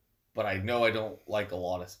 but I know I don't like a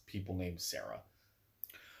lot of people named Sarah.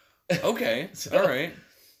 Okay. So- All right.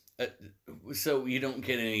 So you don't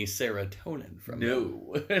get any serotonin from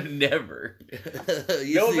No, never.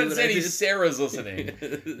 You No see offense what to I any did? Sarahs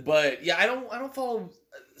listening, but yeah, I don't follow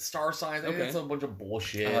star signs. I think Okay. that's a bunch of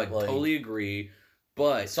bullshit. I like, totally agree.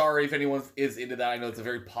 But sorry if anyone is into that. I know it's a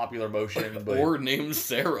very popular motion, but or named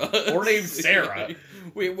Sarah. Or named Sarah.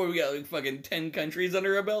 we got like fucking 10 countries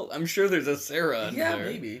under our belt. I'm sure there's a Sarah under yeah, there.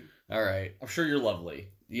 maybe. All right. I'm sure you're lovely.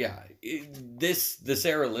 Yeah. The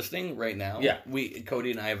Sarah listening right now. Yeah.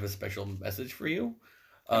 Cody and I have a special message for you.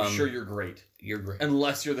 I'm sure you're great, You're great.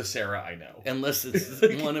 unless you're the Sarah I know. Unless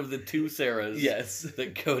it's one of the two Sarahs Yes.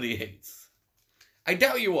 that Cody hates. I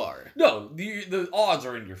doubt you are. No, the odds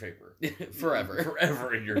are in your favor. Forever.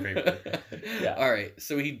 Forever in your favor. Yeah. All right.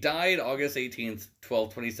 So he died August 18th,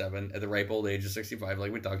 1227 at the ripe old age of 65,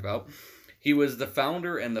 like we talked about. He was the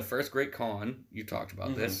founder and the first great Khan. You talked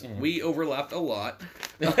about this. We overlapped a lot.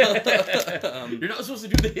 You're not supposed to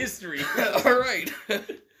do the history. All right.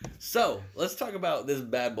 So let's talk about this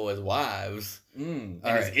bad boy's wives. And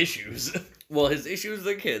All his right. issues. Well, his issues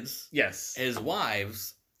are kids. Yes. His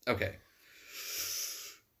wives. Okay.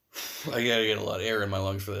 I gotta get a lot of air in my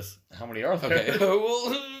lungs for this. How many are there? Okay.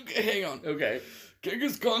 Well, hang on. Okay.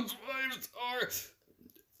 Genghis Khan's wives are...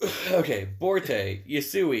 Okay. Borte,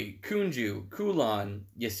 Yasui, Kunju, Kulan,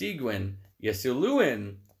 Yasigwin,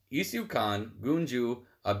 Yasuluin, Isukan, Gunju,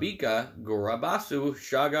 Abika, Gorabasu,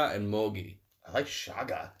 Shaga, and Mogi. I like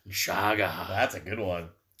Shaga. Shaga. That's a good one.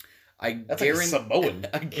 That's Guarantee. like Samoan.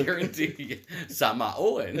 I guarantee.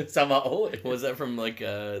 Samaoan. Samoan. Was that from like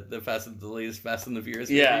the latest Fast and the Furious?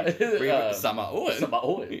 Yeah. Movie? Samaoan.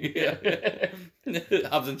 Samoan. Yeah.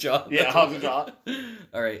 Hobbs and Shaw. Yeah, Hobbs and Shaw.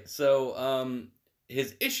 All right. So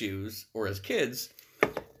his issues or his kids,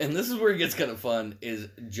 and this is where it gets kind of fun, is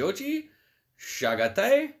Jochi,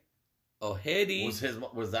 Shagate,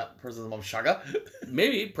 Ohedi. Was that person's mom Shaga?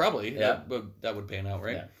 Maybe, probably. Yeah. That would pan out,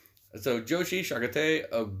 right? Yeah. So Joshi, Shagate,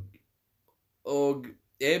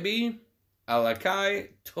 Ebi, Alakai,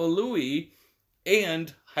 Tolui,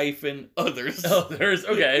 and hyphen others. Oh, there's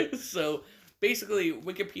okay. So basically,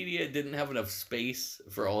 Wikipedia didn't have enough space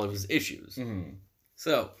for all of his issues. Mm-hmm.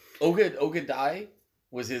 So Ogadai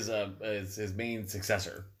was his main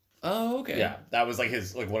successor. oh, okay. Yeah, that was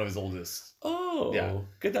like one of his oldest. Oh, Yeah.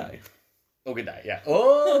 good die. Ogadai, yeah.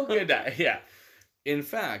 Ogadai, yeah. In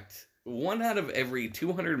fact, 1 out of every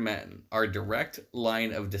 200 men are direct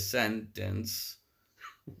line of descendants.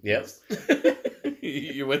 Yes.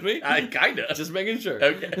 You with me? I kinda. Just making sure.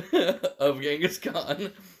 Okay. Of Genghis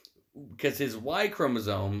Khan, because his Y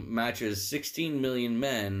chromosome matches 16 million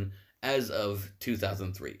men as of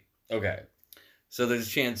 2003. Okay. So there's a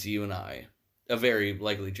chance you and I, a very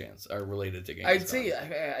likely chance, are related to Genghis I'd Khan.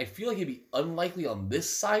 say I feel like it'd be unlikely on this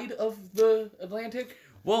side of the Atlantic.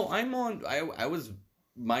 Well, I was,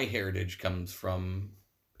 my heritage comes from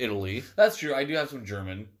Italy. That's true. I do have some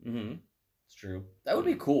German. Mm-hmm. It's true. That would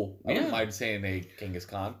be cool. I wouldn't Yeah. mind saying a Genghis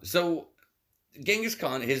Khan. So Genghis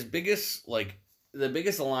Khan, his biggest, the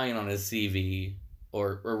biggest line on his CV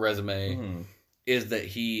or resume Mm-hmm. is that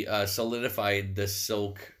he solidified the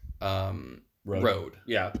Silk Road.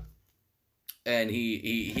 Yeah. And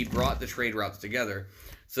he brought the trade routes together.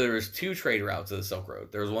 So there was 2 trade routes of the Silk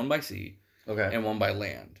Road. There was one by sea Okay. and one by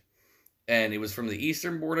land. And it was from the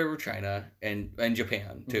eastern border of China and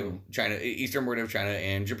Japan too. Mm-hmm. China, eastern border of China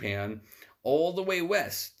and Japan, all the way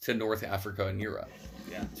west to North Africa and Europe.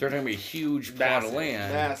 Yeah. So we're talking about a huge plot of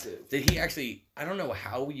land Massive. that he actually, I don't know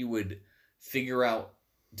how you would figure out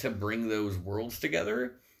to bring those worlds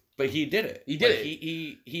together, but he did it. He did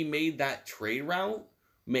it. He made that trade route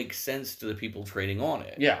make sense to the people trading on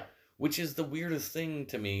it. Yeah. Which is the weirdest thing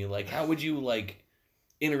to me. Like, how would you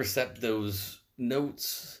intercept those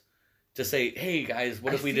notes to say, "Hey guys,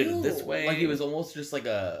 what if we did it this way?" Like he was almost just like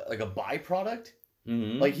a byproduct.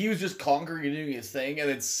 Mm-hmm. Like he was just conquering and doing his thing, and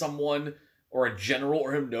then someone or a general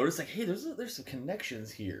or him notice like, hey, there's some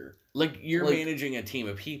connections here. Like you're Like- managing a team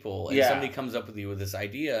of people, and Yeah. somebody comes up with you with this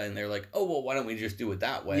idea, and they're like, "Oh, well, why don't we just do it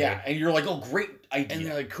that way?" Yeah, and you're like, oh, great idea. And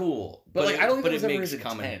they're like, "Cool," But, like, I don't think that was ever makes his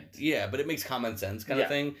intent. Yeah, but it makes common sense kind of Yeah.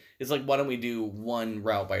 thing. It's like, why don't we do one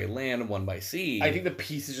route by land and one by sea? I think the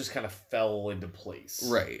pieces just kind of fell into place.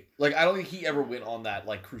 right, Like, I don't think he ever went on that,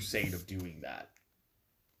 like, crusade of doing that.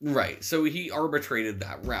 right. So he arbitrated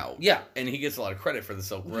that route. Yeah. and he gets a lot of credit for the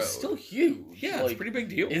Silk Road. It's still huge. yeah, like, it's a pretty big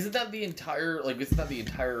deal. Isn't that the entire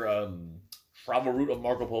travel route of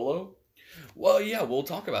Marco Polo? Well, yeah, we'll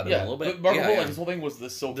talk about it in a little bit. But Marco Yeah, Polo, yeah. like, his whole thing was the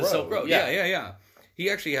Silk The Road. Silk Road. Yeah. He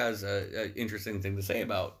actually has an interesting thing to say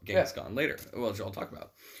about Genghis Khan later, which I'll talk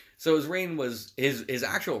about. So his reign was his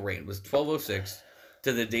actual reign was 1206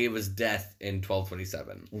 to the day of his death in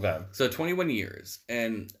 1227. Okay. So 21 years,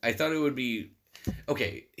 and I thought it would be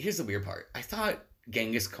okay. Here's the weird part: I thought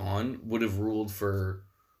Genghis Khan would have ruled for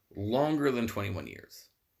longer than 21 years.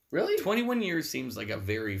 Really? 21 years seems like a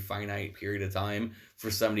very finite period of time for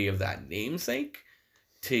somebody of that namesake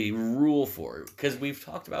to rule for, because we've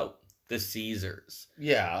talked about the Caesars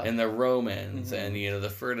Yeah. and the Romans Mhm. and the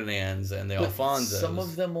Ferdinands and the But Alfonsos. some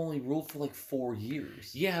of them only ruled for like 4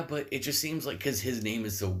 years. Yeah, but it just seems like because his name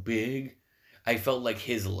is so big, I felt like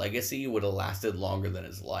his legacy would have lasted longer than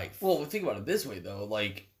his life. Well, think about it this way, though.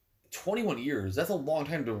 Like, 21 years, that's a long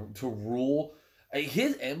time to rule.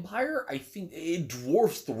 His empire, I think, it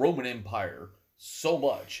dwarfs the Roman Empire so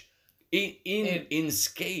much. in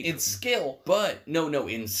scape, In scale. but no,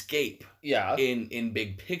 in scape, Yeah. in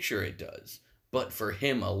big picture it does. But for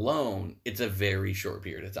him alone, it's a very short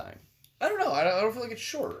period of time. I don't know. I don't feel like it's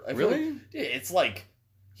short. I feel Really? like, yeah, it's like,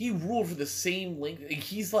 he ruled for the same length. Like,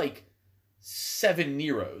 he's like 7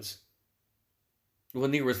 Neros. Well,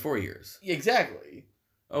 Nero was 4 years. Yeah, exactly.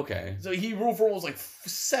 Okay. So he ruled for almost like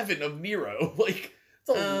 7 of Nero. Like, it's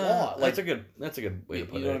a lot. Like, That's a good way to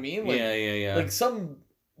put it. you know what I mean? Like, yeah. Like, some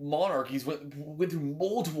monarchies went through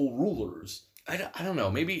multiple rulers. I don't know.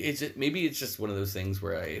 Maybe it's just one of those things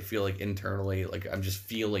where I feel like internally, like I'm just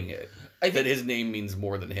feeling it. That his name means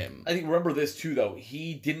more than him. I think, remember this too, though.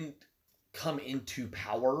 He didn't come into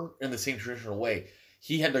power in the same traditional way.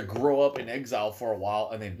 He had to grow up in exile for a while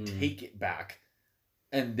and then take it back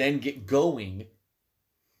and then get going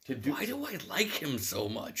to do. Why do I like him so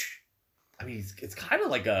much? I mean, it's kind of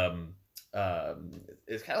like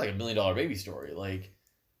it's kind of like a $1 Million Baby story. Like,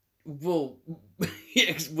 Well,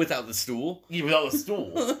 without the stool. even without the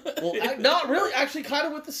stool. Well, not really. Actually, kind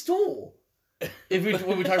of with the stool. When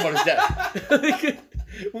we talk about his death.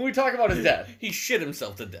 When we talk about his death. He shit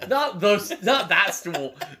himself to death. Not that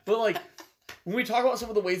stool, but like when we talk about some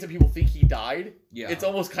of the ways that people think he died, Yeah. it's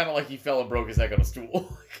almost kind of like he fell and broke his neck on a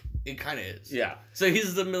stool. It kind of is. Yeah, So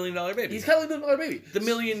he's the $1 Million Baby. he's kind of like the $1 Million Baby, the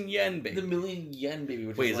 $1,000,000 baby. the $1,000,000 baby.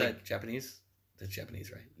 Which Wait, is is like, that Japanese? That's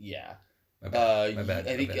Japanese, right? yeah. My bad. My bad.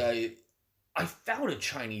 I think my bad. I found a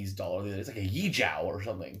Chinese dollar. It's like a Yijiao or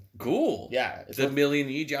something. Cool. Yeah, it's The worth- million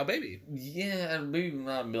Yijiao baby. yeah, maybe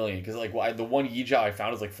not a million because like the one Yijiao I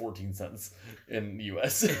found is like 14 cents in the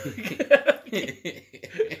U.S.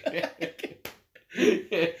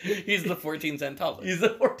 He's the 14-cent toddler. He's a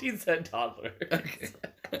 14-cent toddler. Okay.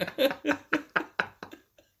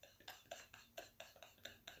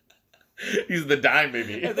 He's the dime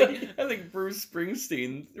baby. I think Bruce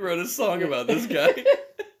Springsteen wrote a song about this guy.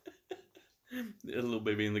 A little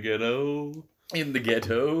baby in the ghetto. In the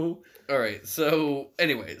ghetto. All right. So,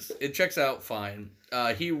 anyways, it checks out fine.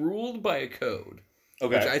 He ruled by a code,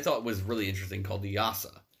 which I thought was really interesting, called the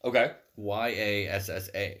Yasa. Okay.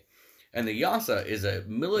 Yassa. And the Yasa is a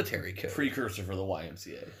military code. Precursor for the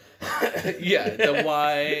YMCA. Yeah, the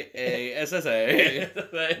YASSA.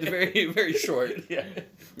 Very, very short. Yeah.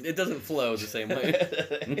 It doesn't flow the same way.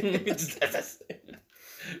 It's SS.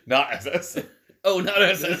 Not SS. Oh, not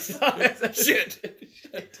SS. Not SS. Shit.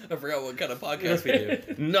 I forgot what kind of podcast we do.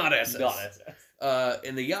 Not SS. Not SS.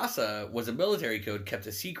 And the Yasa was a military code kept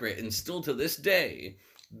a secret, and still to this day,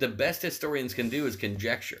 the best historians can do is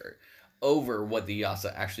conjecture over what the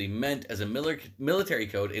Yasa actually meant as a military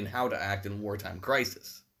code and how to act in wartime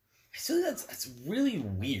crisis. I feel like that's really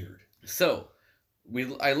weird. So,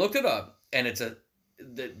 I looked it up, and it's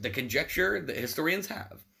the conjecture that historians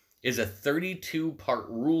have is a 32-part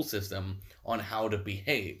rule system on how to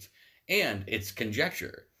behave, and it's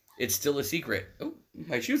conjecture. It's still a secret. Oh,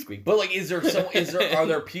 my shoe squeaked. But like, are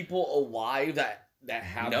there people alive that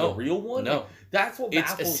have the real one? No, like, that's what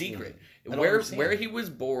it's baffles a secret. me. Where he was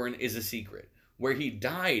born is a secret. Where he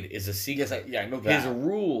died is a secret. Yes, I know that. His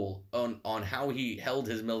rule on how he held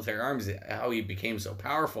his military arms, how he became so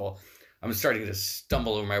powerful. I'm starting to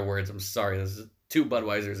stumble over my words. I'm sorry. This is 2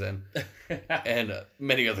 Budweisers in, and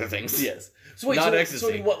many other things. Yes. So wait, Not so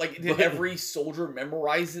ecstasy. what? Like, did But- every soldier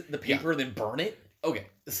memorize the paper and then burn it? Okay,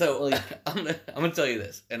 so I'm gonna tell you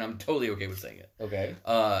this, and I'm totally okay with saying it. Okay.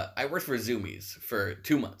 I worked for Zoomies for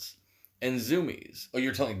 2 months, and Zoomies. Oh,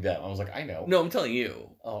 you're telling them. I was like, I know. No, I'm telling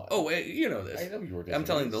you. Oh, Oh, wait, you know this. I know you were. I'm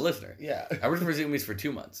telling the listener. Yeah. I worked for Zoomies for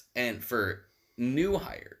 2 months, and for new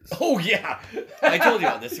hires. Oh yeah. I told you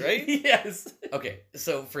about this, right? Yes. Okay,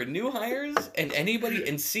 so for new hires and anybody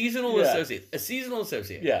and seasonal Yeah. associate, a seasonal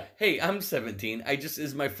associate. Yeah. Hey, I'm 17. This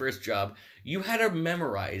is my first job. You had to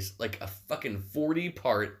memorize like a fucking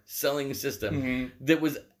 40-part selling system Mm-hmm. that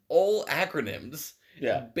was all acronyms.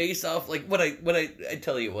 Yeah. Based off like what I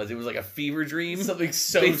tell you it was like a fever dream. Something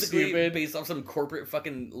so Basically, stupid. based off some corporate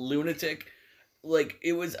fucking lunatic. Like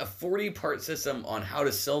it was a 40-part system on how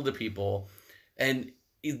to sell to people, and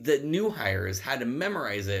the new hires had to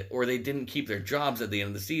memorize it or they didn't keep their jobs at the end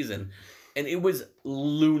of the season, and it was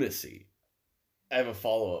lunacy. I have a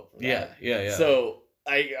follow up. Yeah. So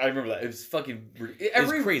I remember that. It was fucking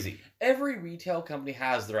It's crazy. Every retail company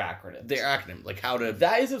has their acronyms. Their acronym, like how to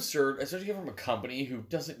That is absurd, especially from a company who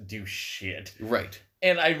doesn't do shit. right.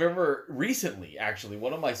 And I remember recently, actually,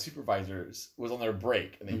 one of my supervisors was on their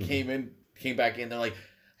break, and they came back in. They're like,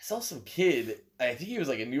 I saw some kid. I think he was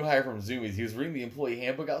like a new hire from Zoomies. He was reading the employee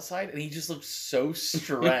handbook outside, and he just looked so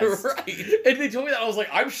stressed. Right. And they told me that. I was like,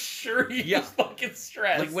 I'm sure he was fucking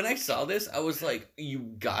stressed. Like when I saw this, I was like, "You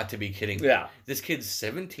got to be kidding me!" Yeah. This kid's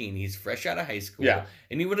 17. He's fresh out of high school. Yeah.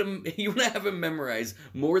 And you would have him memorize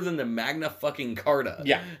more than the Magna fucking Carta.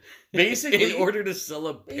 Yeah. Basically, in order to sell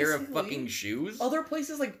a pair of basically, fucking shoes. other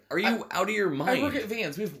places like Are you out of your mind? I work at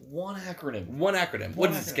Vans. We have one acronym. One acronym. One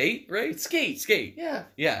What is it? acronym. Skate? Right? It's Skate. Skate. Yeah.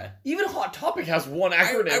 Yeah. Even Hot Topic has one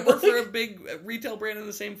acronym. I work for a big retail brand in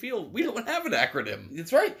the same field. We don't have an acronym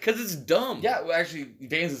That's right. because it's dumb. Yeah, well, actually,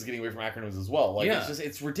 Vans is getting away from acronyms as well. Like, Yeah.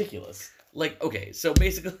 it's ridiculous. Like, okay, so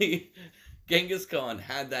basically, Genghis Khan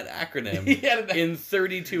had that acronym He had in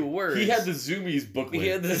 32 words. He had the Zoomies booklet. He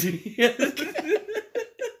had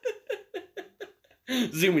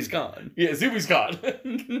Zoomies Khan. Yeah, Zoomies gone.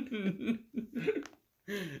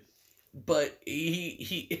 But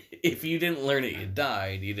he if you didn't learn it, you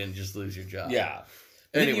died. You didn't just lose your job. Yeah.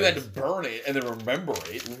 And then you had to Anyways. burn it and then remember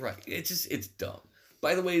it. Right. It's dumb.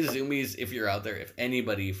 By the way, Zoomies, if you're out there, if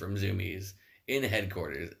anybody from Zoomies in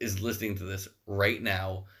headquarters is listening to this right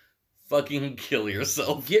now, fucking kill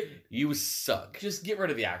yourself. You suck. Just get rid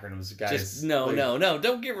of the acronyms, guys. Just no.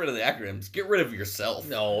 Don't get rid of the acronyms. Get rid of yourself.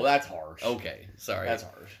 No, that's harsh. Okay, sorry. That's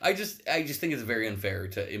harsh. I just think it's very unfair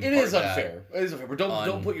to impart It is that. unfair. It is unfair. But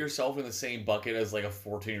don't put yourself in the same bucket as like a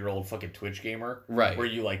 14-year-old fucking Twitch gamer. Right. Where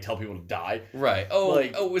you like tell people to die. Right. Oh,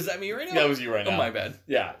 Like- was that me right now? That was you right now. Oh, my bad.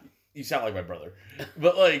 Yeah. You sound like my brother.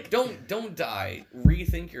 But like Don't die.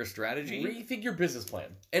 Rethink your strategy rethink your business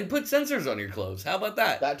plan. and put sensors on your clothes. How about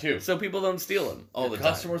that? That too. So people don't steal them all Your the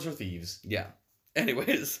time. customers are thieves. Yeah.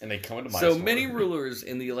 Anyways, And they come into my so store. many rulers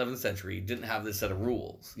in the 11th century didn't have this set of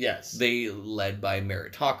rules. Yes. They led by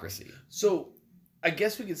meritocracy. So I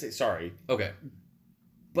guess we could say sorry, Okay.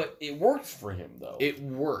 but it worked for him though. It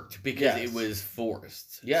worked because Yes. it was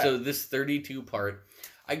forced. Yeah. So this 32 part,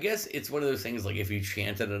 I guess it's one of those things like if you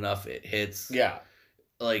chant it enough, it hits. yeah.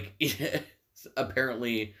 Like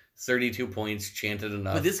apparently 32 points chanted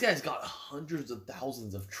enough. But this guy's got hundreds of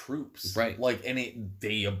thousands of troops. Right. Like, and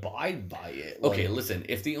they abide by it. Okay, Like, listen,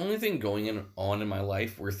 if the only thing going on in my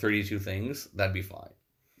life were 32 things, that'd be fine.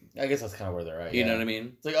 I guess that's kind of where they're at. You yeah. know what I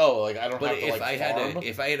mean? It's like, oh, like I don't But have to if like I farm.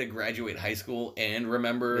 had to graduate high school and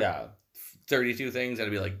remember Yeah, 32 things,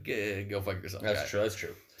 I'd be like, go fuck yourself. that's guy." true. That's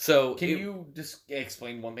true. So Can you just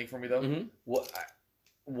explain one thing for me though? Mhm. What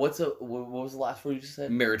was the last word you just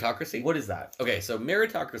said? meritocracy? What is that? Okay, so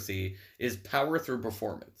meritocracy is power through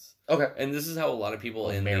performance. Okay. And this is how a lot of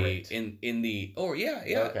people in merit. the in the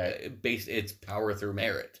Okay. based it's power through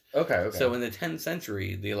merit. Okay. So in the 10th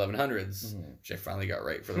century, the 1100s, Mhm. which I finally got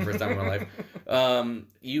right for the first time in my life,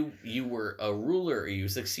 you were a ruler, or you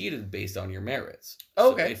succeeded based on your merits.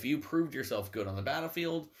 So Okay. if you proved yourself good on the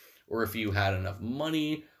battlefield, or if you had enough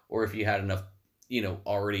money, or if you had enough,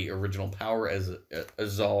 already original power as a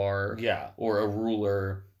czar Yeah. or a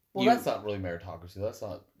ruler. Well, you- that's not really meritocracy.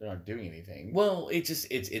 They're not doing anything. well,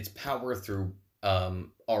 it's power through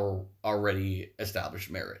our already established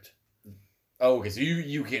merit. Oh, okay. So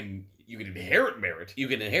you can inherit merit. You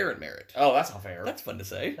can inherit merit. Oh, that's not fair. That's fun to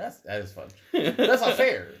say. that is fun. That's not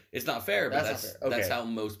fair. It's not fair, but That's that's not fair. that's Okay. how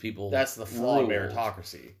most people. That's the flaw in rule.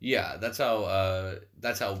 meritocracy. Yeah, that's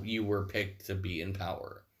how you were picked to be in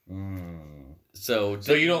power. So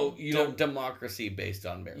you don't democracy based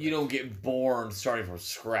on merit. you don't get born starting from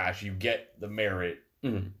scratch. You get the merit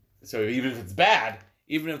Mhm. So even if it's bad,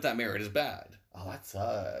 even if that merit is bad. Oh, that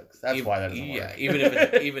sucks. That's why that doesn't work. Yeah, even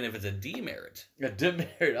if it's a demerit. A demerit,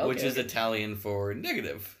 okay. Which is Italian for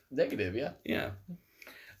negative. Negative, yeah. Yeah.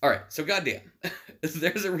 All right, so goddamn.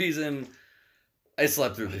 There's a reason I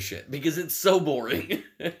slept through this shit. Because it's so boring.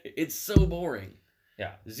 It's so boring.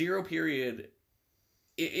 Yeah. 0 period.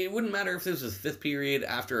 It wouldn't matter if this was 5th period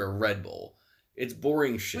after a Red Bull. It's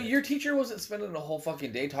boring shit. But your teacher wasn't spending a whole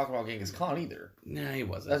fucking day talking about Genghis Khan either. Nah, he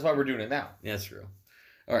wasn't. That's why we're doing it now. Yeah, that's true.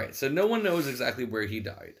 All right, so no one knows exactly where he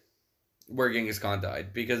died. Where Genghis Khan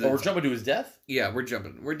died. Because we're jumping to his death? Yeah, we're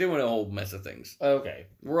jumping. We're doing a whole mess of things. Okay.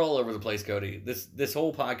 We're all over the place, Cody. This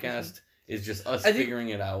whole podcast is just us figuring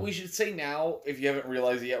it out. We should say now, if you haven't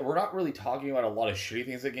realized it yet, we're not really talking about a lot of shitty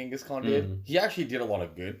things that Genghis Khan did. Mm-hmm. He actually did a lot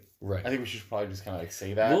of good. Right. I think we should probably just kind of like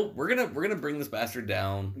say that. Well, we're gonna bring this bastard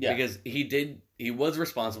down because he was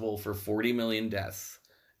responsible for 40 million deaths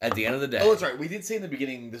at the end of the day. Oh, that's right. We did say in the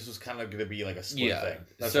beginning this was kind of going to be like a split thing.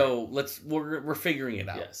 That's so right. We're figuring it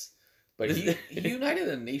out. Yes. But he united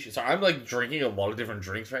the nation. Sorry, I'm like drinking a lot of different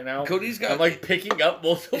drinks right now. Cody's got. I'm like picking up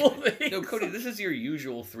multiple things. No, Cody, this is your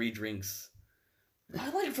usual 3 drinks. I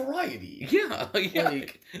like variety. Yeah,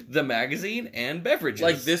 like the magazine and beverages.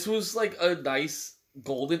 Like this was like a nice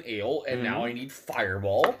golden ale, and now I need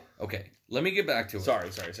Fireball. Okay, let me get back to it. Sorry.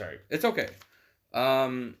 It's okay.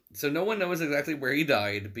 So no one knows exactly where he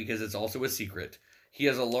died because it's also a secret. He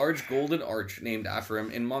has a large golden arch named after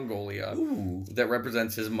him in Mongolia that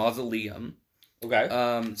represents his mausoleum. Okay.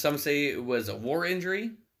 Some say it was a war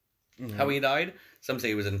injury, how he died. Some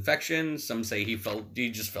say it was infection. Some say he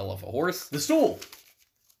just fell off a horse. The stool.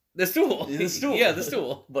 The stool. The stool. Yeah, the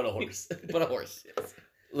stool. But a horse. But a horse. Yes.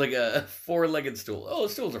 Like a 4-legged stool. Oh,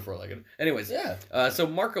 stools are 4-legged. Anyways. Yeah. So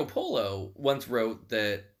Marco Polo once wrote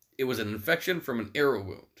that it was an infection from an arrow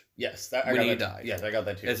wound. Yes. When he died. Yes, I got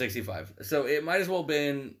that too. At 65. So it might as well have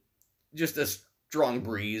been just a strong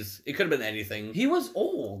breeze. It could have been anything. He was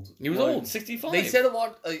old. He was old. 65. They said a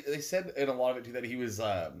lot. They said in a lot of it too that he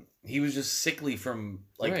was just sickly from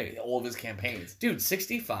all of his campaigns. Dude,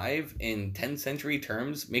 65 in 10th century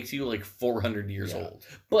terms makes you like 400 years old.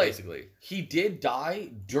 But basically, he did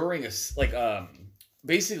die during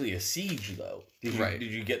basically a siege though. Did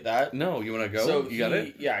you get that? No, you want to go? So you got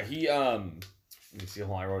it? Yeah, he let me see.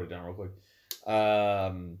 Hold on, I wrote it down real quick.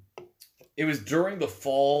 It was during the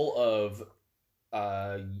fall of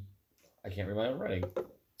I can't read my own writing.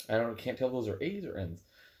 Can't tell if those are A's or N's.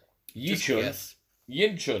 Yichun. Yes.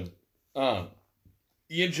 Yinchun.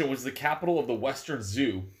 Yinchun was the capital of the Western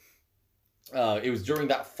Zoo. It was during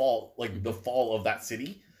that fall, like the fall of that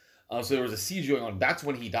city. So there was a siege going on. That's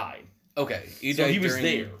when he died. Okay. He was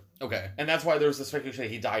there. Okay. And that's why there's the speculation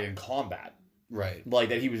that he died in combat. Right. Like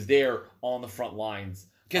that he was there on the front lines.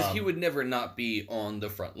 Because he would never not be on the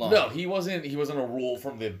front line. No, he wasn't a rule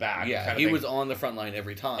from the back. Yeah, kind of he thing. was on the front line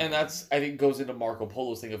every time. And that's, I think, goes into Marco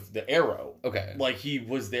Polo's thing of the arrow. Okay. Like, he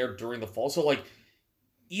was there during the fall. So, like,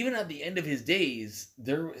 even at the end of his days,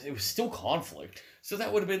 it was still conflict. So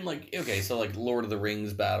that would have been like, okay, so like Lord of the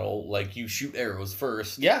Rings battle, like you shoot arrows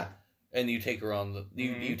first. Yeah. And you take her on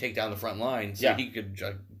you take down the front line, so he could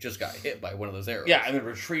just got hit by one of those arrows. Yeah, and then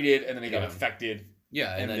retreated, and then he got infected.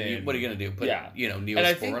 Yeah, and then what are you gonna do? Put Neosporin and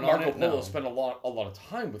I think Marco on it? Polo spent a lot of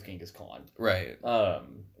time with Genghis Khan. Right.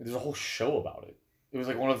 There's a whole show about it. It was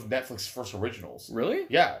like one of Netflix's first originals. Really?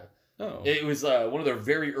 Yeah. Oh. It was one of their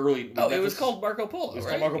very early. Oh, Netflix, it was called Marco Polo. It was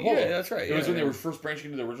right? called Marco Polo. Yeah, that's right. It was when they were first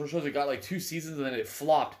branching into the original shows. It got like 2 seasons and then it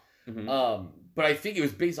flopped. Mm-hmm. But I think it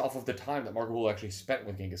was based off of the time that Marco Polo actually spent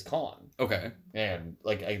with Genghis Khan. Okay. And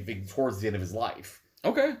like I think towards the end of his life.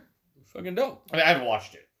 Okay. Fucking dope. I mean, I haven't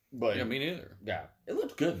watched it, but yeah, me neither. Yeah, it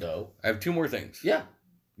looked good though. I have 2 more things. Yeah.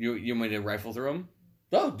 You want me to rifle through them?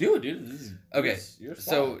 Oh, do it, dude. Okay.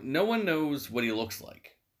 So no one knows what he looks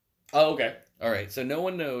like. Oh, okay. All right. So no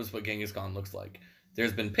one knows what Genghis Khan looks like.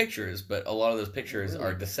 There's been pictures, but a lot of those pictures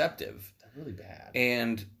are deceptive. They're really bad.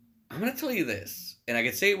 And I'm gonna tell you this, and I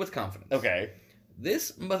can say it with confidence. Okay.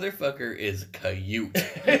 This motherfucker is cute.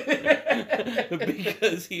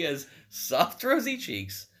 Because he has soft, rosy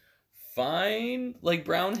cheeks, fine, like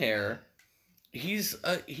brown hair. He's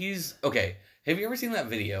okay. Have you ever seen that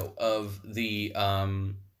video of the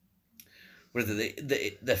what is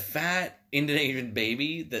it? The fat Indonesian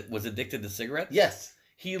baby that was addicted to cigarettes? Yes.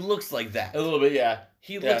 He looks like that. A little bit, yeah.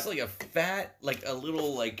 He looks like a fat, like a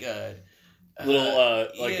little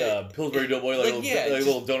Pillsbury Doughboy, like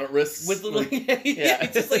little donut wrists with little,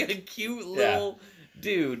 just like a cute little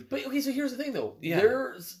dude. But okay, so here's the thing though. Yeah.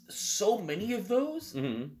 There's so many of those.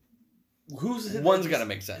 Mm-hmm. One's got to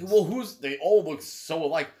make sense. Well, they all look so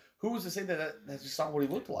alike. Who's to say that's just not what he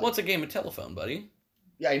looked like? Well, it's a game of telephone, buddy.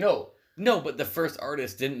 Yeah, I know. No, but the first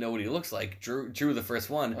artist didn't know what he looks like. Drew the first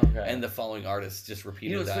one, Okay. and the following artists just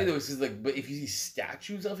repeated What's that. funny though is like, but if you see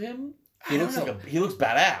statues of him, I don't know. he looks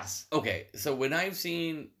badass. Okay, so when I've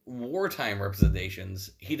seen wartime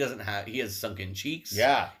representations, he has sunken cheeks.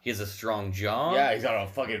 Yeah. He has a strong jaw. Yeah, he's got a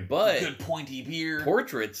fucking good pointy beard.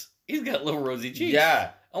 Portraits, he's got little rosy cheeks.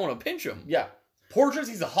 Yeah. I want to pinch him. Yeah. Portraits,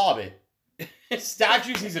 he's a hobbit.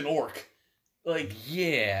 Statues, he's an orc. Like,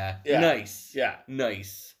 Yeah. Yeah. Nice. yeah.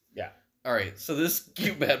 Nice. Yeah. All right, so this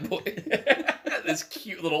cute bad boy. This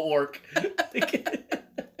cute little orc.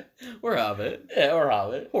 We're hobbit. Yeah, or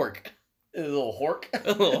hobbit. Hork. A little hork.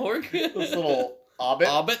 A little hork. This little hobbit.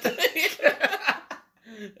 Hobbit.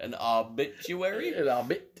 An obituary. An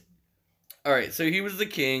hobbit. All right, so he was the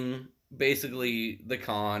king, basically the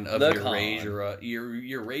Khan of The Eurasia.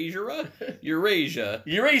 Eurasia.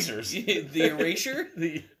 Erasers. The erasure?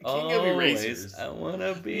 The king of erasers. I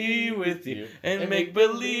wanna be with you and make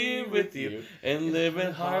believe with you and live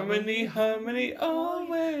in harmony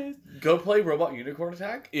always. Go play Robot Unicorn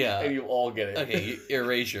Attack. Yeah. And you all get it. Okay,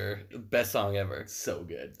 Erasure, best song ever. So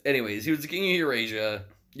good. Anyways, he was the king of Eurasia.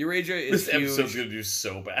 Eurasia is This huge. episode's gonna do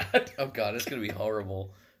so bad. Oh god, it's gonna be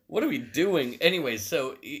horrible. What are we doing? Anyways,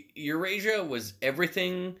 so Eurasia was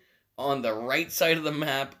everything on the right side of the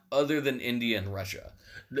map other than India and Russia.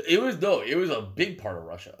 It was a big part of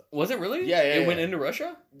Russia. Was it really? Yeah, It yeah. went into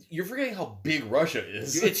Russia? You're forgetting how big Russia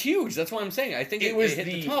is. It's huge. That's what I'm saying. I think it hit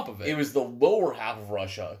the top of it. It was the lower half of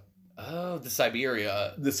Russia. Oh, the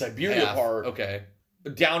Siberia. The Siberia half. part. Okay.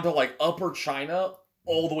 Down to like upper China,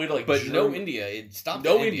 all the way to like But no Germany, India. It stopped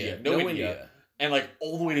No at India. No India. and like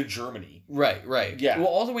all the way to Germany. Right, right. Yeah. Well,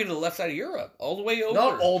 all the way to the left side of Europe. All the way over.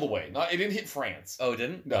 Not all the way. It didn't hit France. Oh, it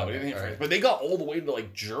didn't? No, Okay, it didn't hit all France. right. But they got all the way to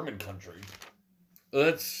like German country.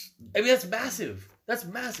 That's That's massive. That's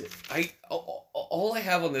massive. all I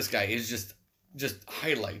have on this guy is just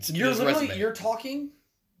highlights. in You're his literally resume. you're talking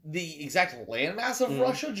the exact landmass of Mhm.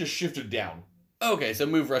 Russia just shifted down. Okay, so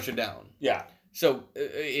move Russia down. Yeah. So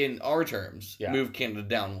in our terms, Yeah. move Canada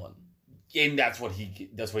down one. And that's what he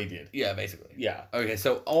did. Yeah, basically. Yeah. Okay,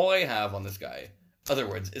 so all I have on this guy, other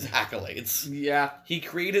words, is accolades. Yeah. He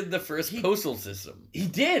created the first postal system. He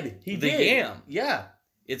did. He The did. yam. Yeah.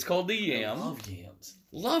 It's called the yam. I love yams.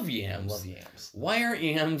 Love I yams. love yams. Why are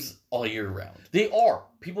yams all year round? They are.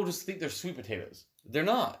 People just think they're sweet potatoes, They're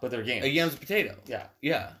not. but they're yams. A yam's a potato. Yeah.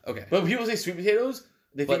 Yeah. Okay. But when people say sweet potatoes,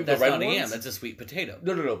 they think But of the that's red not a ones. yam. That's a sweet potato.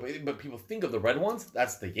 No. But people think of the red ones.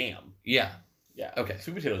 That's the yam. Yeah. Yeah. Okay.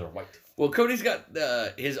 Sweet potatoes are white. Well, Cody's got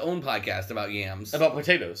his own podcast about yams. About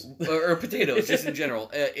potatoes. or potatoes, just in general.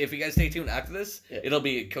 If you guys stay tuned after this, Yeah. it'll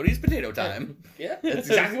be Cody's Potato Time. Yeah. That's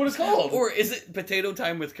exactly what it's called. Or is it Potato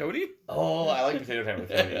Time with Cody? Oh, I like potato time with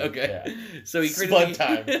Cody. Okay. Yeah. So he Spud created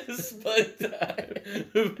time. Spud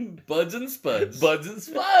time. Buds and spuds. Buds and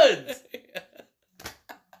spuds.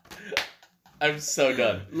 I'm so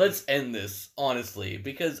done. Let's end this, honestly,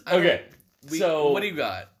 because... Okay. So what do you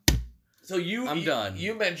got? So I'm done.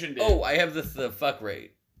 You mentioned it. Oh, I have the fuck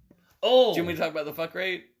rate. Oh. Do you want me to talk about the fuck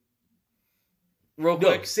rate? Real No,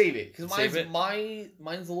 quick. save it. Because Save it? mine's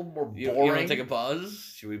a little more boring. You want to take a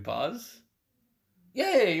pause? Should we pause?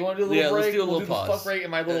 Yeah, you want to do a little Yeah, break? let's do a We'll little the pause. fuck rate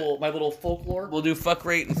and my little folklore. We'll do fuck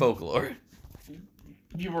rate and folklore.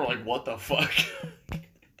 People are like, what the fuck?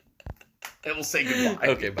 And we'll say goodbye.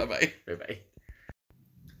 Okay, bye-bye. Bye-bye.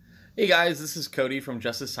 Hey guys, this is Cody from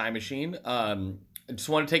Justice Time Machine. I just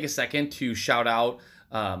want to take a second to shout out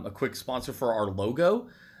a quick sponsor for our logo.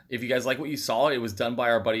 If you guys like what you saw, it was done by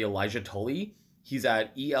our buddy Elijah Tully. He's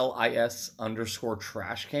at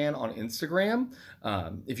ELIS_trashcan on Instagram.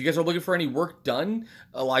 If you guys are looking for any work done,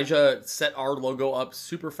 Elijah set our logo up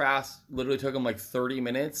super fast. Literally took him like 30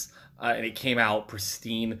 minutes, and it came out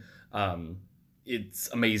pristine. It's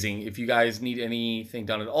amazing. If you guys need anything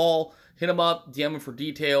done at all, hit him up, DM him for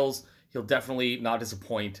details. He'll definitely not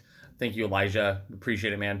disappoint. Thank you, Elijah.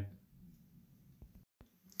 Appreciate it, man.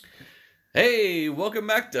 Hey, welcome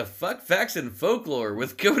back to Fuck Facts and Folklore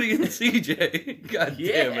with Cody and CJ. God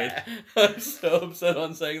damn it. I'm so upset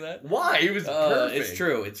on saying that. Why? It was perfect. It's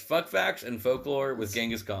true. It's Fuck Facts and Folklore with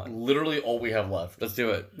Ghengis Khan. Literally all we have left. Let's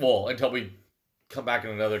do it. Well, until we come back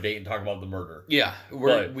on another date and talk about the murder. Yeah,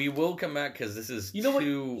 But- we will come back because this is You know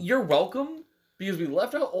too... what? You're welcome because we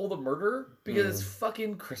left out all the murder because it's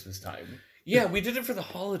fucking Christmas time. Yeah, we did it for the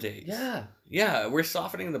holidays. Yeah. Yeah, we're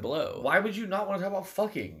softening the blow. Why would you not want to talk about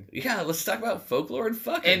fucking? Yeah, let's talk about folklore and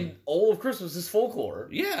fucking. And all of Christmas is folklore.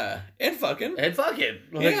 Yeah, and fucking. And fucking.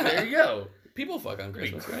 Like, Yeah. there you go. People fuck on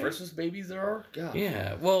Christmas, right? Christmas babies there are? God.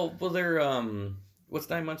 Yeah, well, they're, what's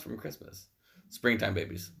 9 months from Christmas? Springtime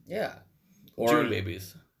babies. Yeah. June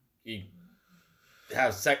babies. You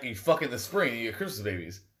you fuck in the spring and you get Christmas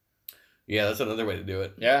babies. Yeah, that's another way to do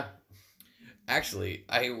it. Yeah. Actually,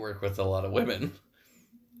 I work with a lot of women.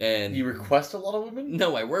 And You request a lot of women?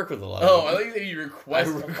 no, I work with a lot of Oh, I women. think that you request.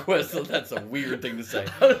 I request. That's a weird thing to say.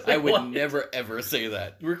 was I like, would what? never ever say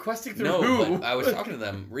that. Requesting through No, who? but I was talking to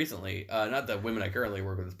them recently. Not the women I currently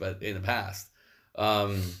work with, but in the past.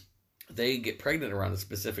 They get pregnant around a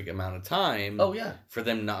specific amount of time. Oh yeah. For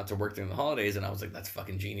them not to work during the holidays, and I was like, "That's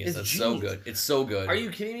fucking genius. It's That's genius. so good. It's so good." Are you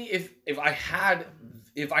kidding me? If I had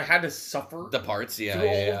to suffer the parts? Yeah, through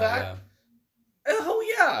all yeah, of that? yeah. Oh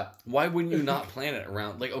yeah. Why wouldn't you not plan it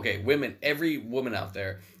around? Like, okay, women, every woman out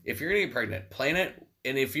there, if you're gonna get pregnant, plan it.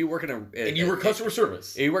 And if you work in And you work customer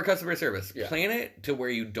service. you work customer service, Yeah. plan it to where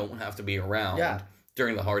you don't have to be around. Yeah.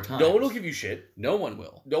 During the hard times. No one will give you shit. No one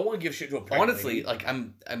will. No one gives shit to a pregnant Honestly, lady. like I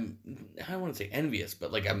don't want to say envious,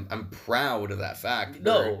 but like I'm proud of that fact. where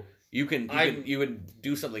No. you would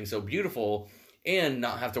do something so beautiful and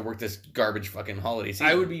not have to work this garbage fucking holiday season.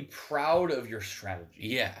 I would be proud of your strategy.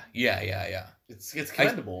 Yeah. It's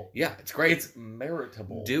commendable. Yeah, it's great. It's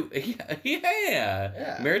meritable.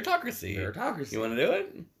 Yeah. Meritocracy. Meritocracy. You want to do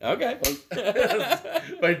it? Okay.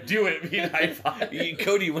 By do it, mean high five.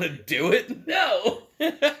 Cody, you want to do it? No.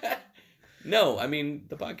 No, I mean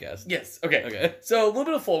the podcast. Yes. Okay. Okay. So a little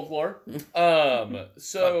bit of folklore.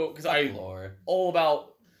 So because I Folklore. all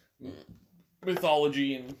about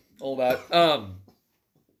mythology and all that.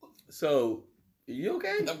 So you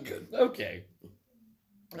okay? I'm good. Okay.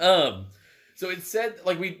 So it said,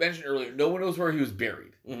 like we mentioned earlier, no one knows where he was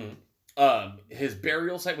buried. Mm-hmm. His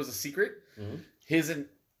burial site was a secret. Mm-hmm.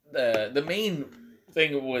 The main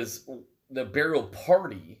thing was the burial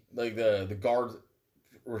party, like the guards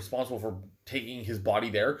responsible for taking his body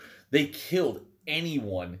there. They killed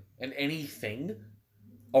anyone and anything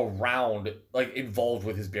around, like involved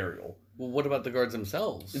with his burial. Well, what about the guards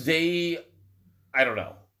themselves? I don't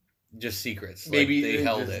know. Just secrets. Maybe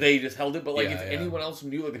like, they just held it, but like Yeah, if yeah. anyone else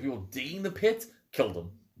knew, like the people digging the pit, killed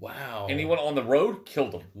them. Wow. Anyone on the road,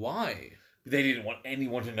 killed them. Why? They didn't want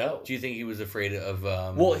anyone to know. Do you think he was afraid of?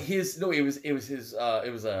 Well,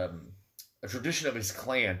 it was a tradition of his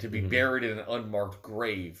clan to be Mhm. buried in an unmarked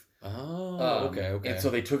grave. Oh, okay. And so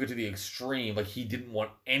they took it to the extreme. Like he didn't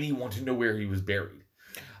want anyone to know where he was buried.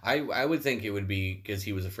 I would think it would be because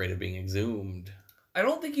he was afraid of being exhumed. I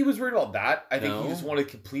don't think he was worried about that. I think No? he just wanted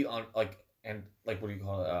complete what do you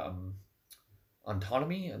call it?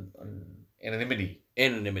 Autonomy and anonymity.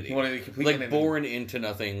 Anonymity. He wanted a complete Like anonymity. born into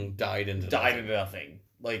nothing, died into nothing.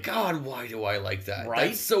 Like God, why do I like that? Right?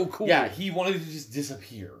 That's so cool. Yeah, he wanted to just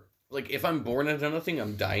disappear. Like if I'm born into nothing,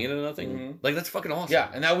 I'm dying into nothing. Mhm. Like that's fucking awesome. Yeah,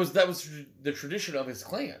 and that was the tradition of his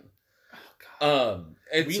clan. Oh, God.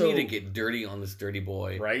 And We so, need to get dirty on this dirty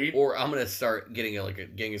boy, right. Or I'm gonna start getting a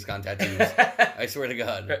Ghengis Khan tattoos. I swear to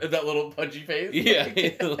God. That little pudgy face. Yeah,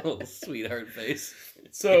 little sweetheart face.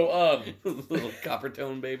 So, Little copper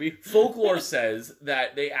tone baby. folklore says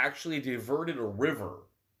that they actually diverted a river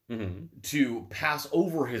Mm-hmm. to pass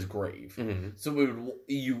over his grave, Mm-hmm. so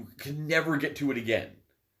you can never get to it again.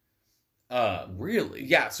 Really?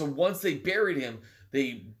 Yeah. So once they buried him,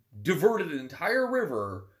 they diverted an entire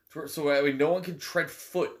river so that way no one could tread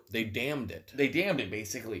foot. They damned it. They damned it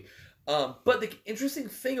basically. But the interesting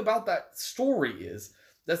thing about that story is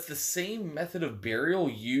that's the same method of burial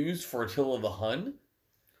used for Attila the Hun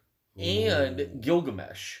and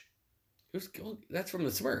Gilgamesh. That's from the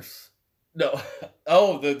Smurfs. No,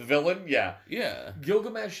 oh, the villain, yeah. Yeah.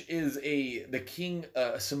 Gilgamesh is the king,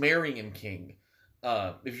 Sumerian king.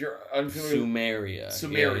 If you're unfamiliar, Sumeria.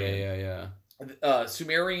 Sumerian. Yeah.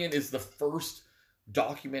 Sumerian is the first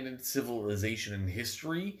documented civilization in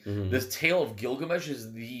history. Mhm. This tale of Gilgamesh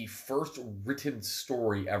is the first written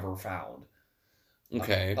story ever found.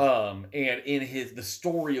 Okay. And in the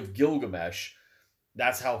story of Gilgamesh,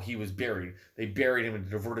 that's how he was buried. They buried him and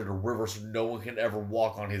diverted a river so no one can ever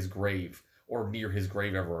walk on his grave or near his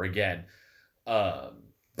grave ever again.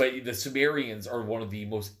 But the Sumerians are one of the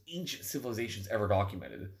most ancient civilizations ever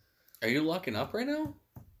documented. Are you locking up right now?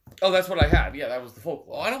 Oh, that's what I had. Yeah, that was the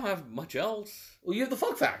folklore. Oh, I don't have much else. Well, you have the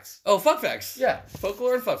fuck facts. Oh, fuck facts. Yeah.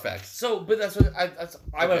 Folklore and fuck facts. So, but that's what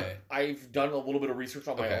Okay. I've done a little bit of research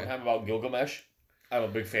on my Okay. own time about Gilgamesh. I'm a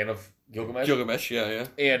big fan of Gilgamesh. Gilgamesh, yeah.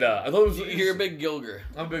 And I thought it was You're a big Gilger.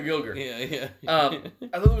 I'm a big Gilger. Yeah.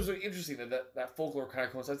 I thought it was really interesting that folklore kind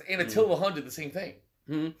of coincides. And Attila the Hun did the same thing.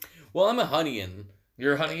 Well, I'm a Hunnian.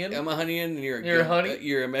 You're a Hunnian? I'm a Hunnian, and You're a honey?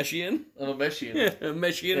 You're a Meshian. I'm a Meshian. A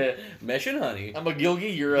Meshian. Yeah. Mesh and honey. I'm a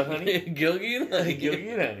Gilgi, you're a honey. Gilgy and honey.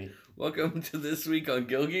 Gilgi and honey. Welcome to this week on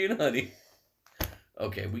Gilgy and honey.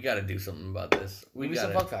 Okay, we got to do something about this. We Give me got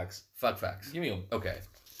some fuck facts. Fuck facts. Give me them. Okay,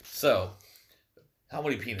 so How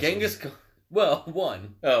many penises? Genghis. Well,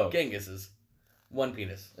 one. Oh. Genghis's. One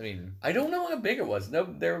penis. I mean, I don't know how big it was. No,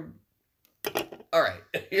 they're... All right,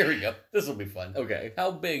 here we go. This will be fun. okay.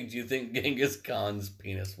 How big do you think Genghis Khan's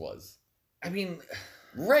penis was? I mean,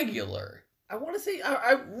 Regular. I want to say,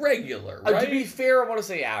 Regular, right? to be fair, I want to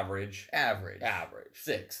say average. Average. Average.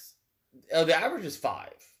 6. The average is 5.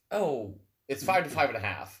 Oh, It's 5 to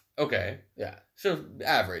 5.5. okay. Yeah. So,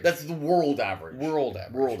 average. That's the world average. world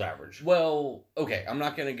average. World average. Well, okay, I'm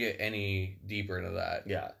not going to get any deeper into that.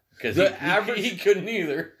 Yeah. Because The average- he couldn't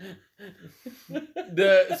either.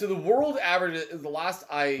 So the world average, the last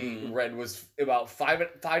I Mm. read was about 5 to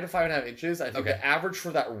 5.5 inches. I think Okay. the average for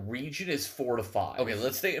that region is 4 to 5. Okay,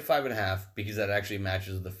 let's stay at 5.5 because that actually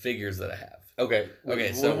matches the figures that I have. Okay.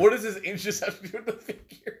 Okay, so- what does this inches have to do with the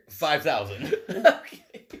figure? 5,000.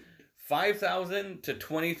 Okay. 5,000 to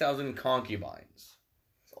 20,000 concubines.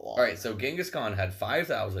 All right, so Genghis Khan had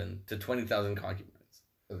 5,000 to 20,000 concubines.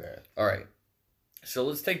 Okay. All right, so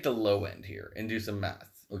let's take the low end here and do some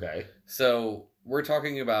math. Okay. So we're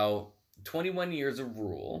talking about 21 years of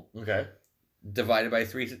rule Okay. divided by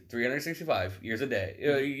 365 years a day.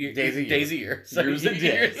 Days a year. Days a year. So Years a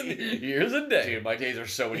day. Years a day. Dude, my days are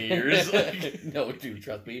so many years. Like, No, dude,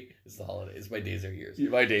 trust me. It's the holidays. My days are years.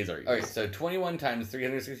 my days are years. All right, so 21 times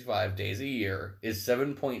 365 days a year is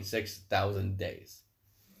 7.6 thousand days.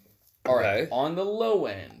 All right, Okay. on the low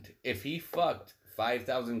end, if he fucked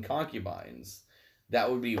 5,000 concubines, that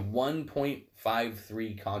would be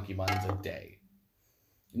 1.53 concubines a day.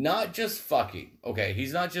 Not just fucking. Okay,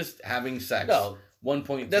 he's not just having sex. No.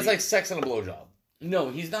 1.3. That's like sex and a blowjob. No,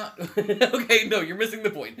 he's not. Okay, no, you're missing the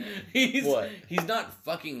point. What? He's not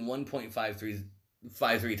fucking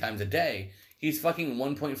 1.53 times a day. He's fucking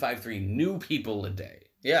 1.53 new people a day.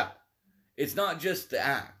 Yeah. It's not just the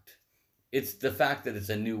act. It's the fact that it's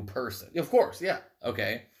a new person. Of course, yeah.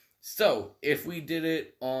 Okay? So, if we did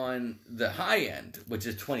it on the high end, which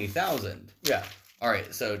is 20,000. Yeah. All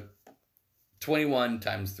right, so 21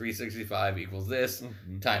 times 365 equals this,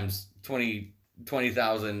 times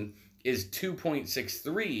 20,000 is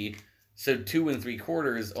 2.63, so 2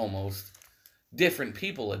 3/4 almost different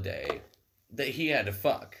people a day that he had to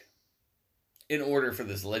fuck in order for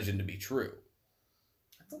this legend to be true.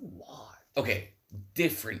 That's a lot. Okay,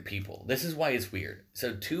 different people. This is why it's weird.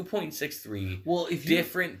 So 2.63 Well, if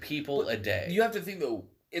different people a day. You have to think, though,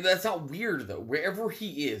 that's not weird, though. Wherever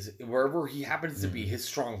he is, wherever he happens to be, his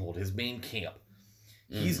stronghold, his main camp,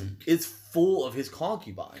 it's full of his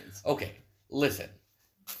concubines. Okay, listen.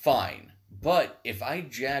 Fine. But if I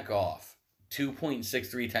jack off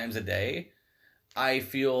 2.63 times a day, I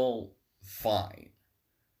feel fine.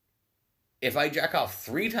 If I jack off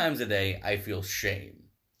 3 times a day, I feel shame.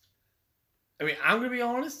 I mean, I'm going to be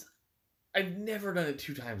honest. I've never done it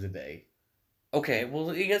 2 times a day. Okay, well,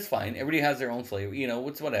 it's fine. Everybody has their own flavor. You know,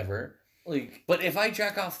 it's whatever. Like, but if I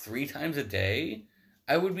jack off 3 times a day,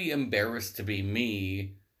 I would be embarrassed to be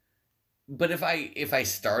me. But if I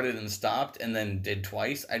started and stopped and then did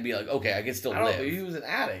twice, I'd be like, okay, I can still live. Know, he was an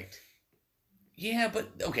addict. Yeah, but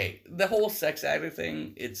okay, the whole sex addict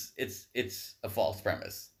thing, it's a false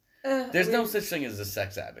premise. There's no such thing as a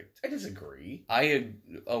sex addict. I disagree.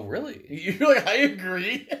 Oh, really? You're like, I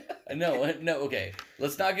agree. No, okay.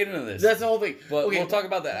 Let's not get into this. That's the whole thing. But okay, we'll talk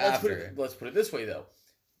about that after. Let's put it this way, though.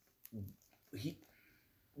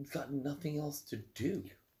 He's got nothing else to do.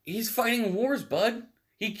 He's fighting wars, bud.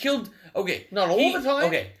 He killed... Okay. Not all the time.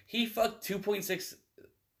 Okay. He fucked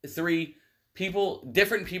 2.63 people,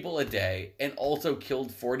 different people a day, and also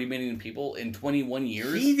killed 40 million people in 21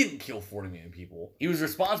 years. He didn't kill 40 million people. He was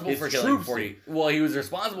responsible His for killing troops 40... Well, he was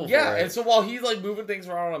responsible for Yeah, it. and so while he's like moving things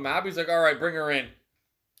around on a map, he's like, all right, bring her in.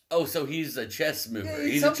 Oh, so he's a chess mover. Yeah,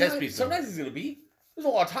 he's a chess piece mover. Sometimes he's going to be. There's a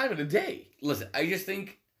lot of time in a day. Listen, I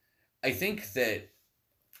think that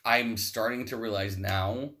I'm starting to realize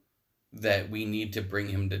now that we need to bring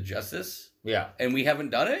him to justice. Yeah. And we haven't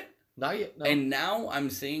done it. Not yet. No. And now I'm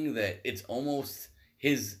seeing that it's almost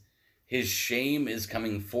his shame is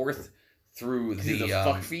coming forth through the... He's a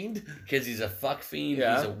fuck fiend? Because he's a fuck fiend.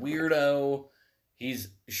 Yeah. He's a weirdo.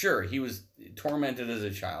 He was tormented as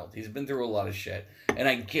a child. He's been through a lot of shit. And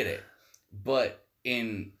I get it. But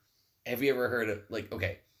have you ever heard of, like,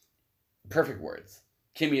 okay, perfect words.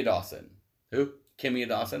 Kimya Dawson. Who? Kimya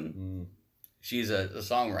Dawson. She's a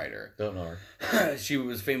songwriter. Don't know her. She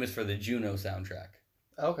was famous for the Juno soundtrack.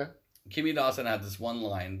 Okay. Kimya Dawson had this one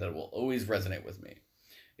line that will always resonate with me.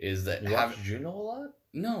 Is that... You watch Juno a lot?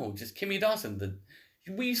 No, just Kimya Dawson.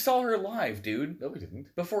 We saw her live, dude. No, we didn't.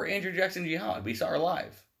 Before Andrew Jackson Jihad. We saw her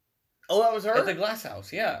live. Oh, that was her? At the Glass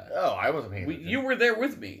House, yeah. Oh, I wasn't paying attention. You were there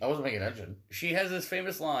with me. I wasn't paying attention. She has this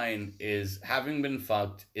famous line, is having been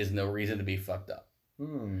fucked is no reason to be fucked up.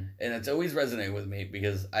 Hmm. And it's always resonated with me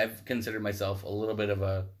because I've considered myself a little bit of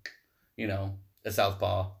a, a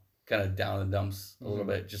southpaw, kind of down in the dumps a little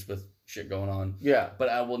bit, just with shit going on. Yeah. But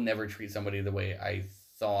I will never treat somebody the way I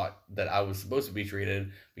thought that I was supposed to be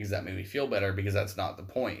treated, because that made me feel better, because that's not the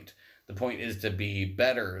point. The point is to be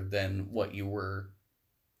better than what you were,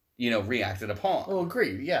 reacted upon. Oh,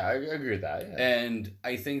 agreed. Yeah, I agree with that. Yeah. And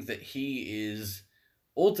I think that he is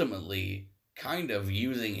ultimately kind of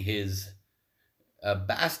using his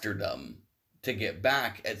bastardom to get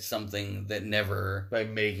back at something that never... By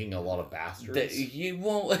making a lot of bastards. That he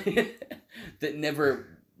won't... that never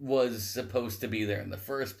was supposed to be there in the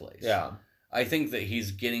first place. Yeah. I think that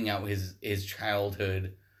he's getting out his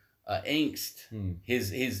childhood angst.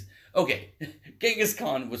 His okay, Genghis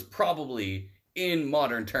Khan was probably, in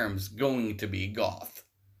modern terms, going to be goth.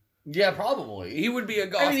 Yeah, probably. He would be a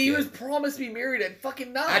goth. I mean, he kid. was promised to be married at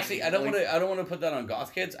fucking 9. Actually, I don't want to put that on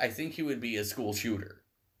goth kids. I think he would be a school shooter.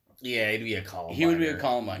 Yeah, he'd be a Columbine. He would be a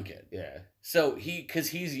Columbine kid. Yeah. So because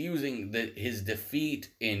he's using his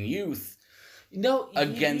defeat in youth. No,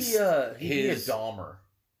 against he'd be a Dahmer.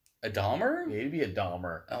 A Dahmer? Yeah, he'd be a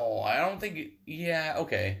Dahmer. Oh, I don't think... Yeah,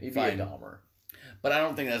 okay. He'd fine. be a Dahmer. But I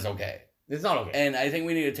don't think that's okay. It's not okay. And I think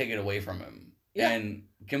we need to take it away from him. Yeah. And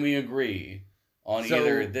can we agree on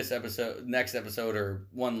either this episode, next episode, or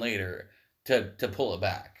one later to pull it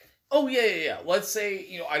back? Oh, yeah. Let's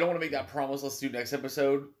say, I don't want to make that promise. Let's do next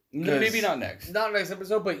episode. Maybe not next. Not next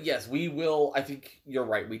episode, but yes, we will. I think you're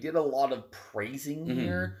right. We did a lot of praising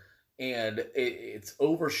here. And it's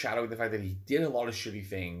overshadowing the fact that he did a lot of shitty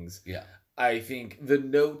things. Yeah. I think the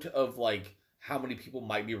note of, how many people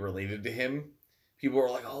might be related to him, people are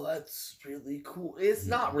like, oh, that's really cool. It's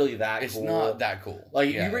not really that cool. It's not that cool.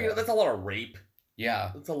 You bring it up, that's a lot of rape. Yeah.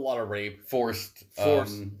 That's a lot of rape. Forced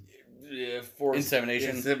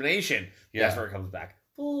insemination. Insemination. Yeah. That's where it comes back.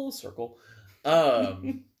 Full circle.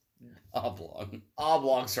 Oblong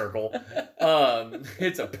circle.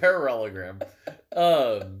 It's a parallelogram.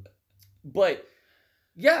 But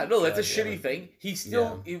yeah, no, that's a shitty thing. He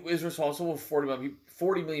still is responsible for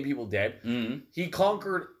 40 million people dead. Mm-hmm. He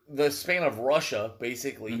conquered the span of Russia,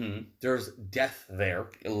 basically. Mm-hmm. There's death there.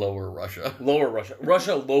 Lower Russia.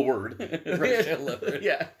 Russia lowered. Russia lowered.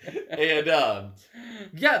 Yeah. And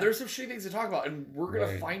there's some shitty things to talk about, and we're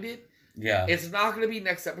gonna find it. Yeah. It's not gonna be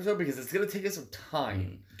next episode because it's gonna take us some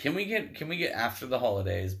time. Can we get after the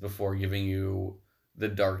holidays before giving you the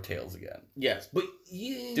Dark Tales again? Yes, but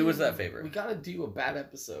do us that favor. We gotta do a bad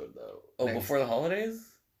episode though. Oh, before the holidays?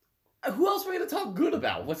 Who else are we gonna talk good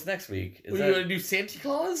about? What's next week? Are you gonna do Santa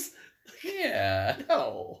Claus? Yeah.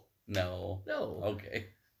 No. Okay.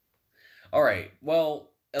 All right.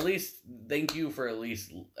 Well, at least thank you for at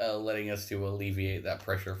least letting us to alleviate that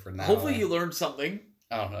pressure for now. Hopefully you learned something.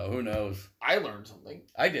 I don't know. Who knows? I learned something.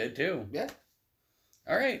 I did too. Yeah.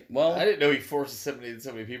 All right. Well, I didn't know he forced inseminated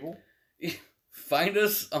so many people. Find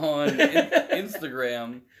us on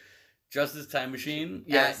Instagram, Justice Time Machine.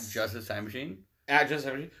 Yes. At Justice Time Machine. At Justice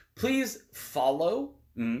Time Machine. Please follow.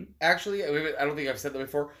 Mm-hmm. Actually, I don't think I've said that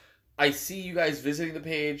before. I see you guys visiting the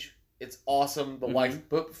page. It's awesome. The likes,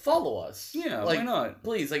 but follow us. Yeah, why not?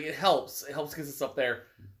 Please, it helps. It helps get us up there.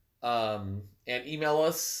 And email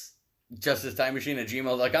us.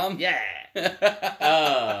 JusticeTimeMachine@gmail.com. Yeah.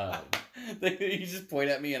 You just point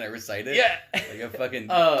at me and I recite it. Yeah. Like a fucking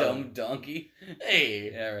dumb donkey.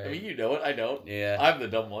 Hey. Yeah, right. I mean, you know it. I don't. Yeah. I'm the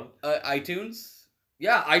dumb one. iTunes?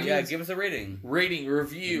 Yeah, iTunes. Yeah, give us a rating. Rating,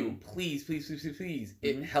 review. Please.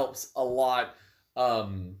 It helps a lot.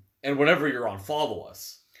 And whenever you're on, follow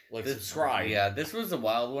us. Subscribe. Yeah, this was a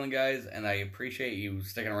wild one, guys, and I appreciate you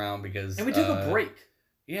sticking around because... And we took a break.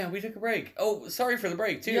 Yeah, we took a break. Oh, sorry for the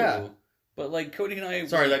break, too. Yeah. But, Cody and I...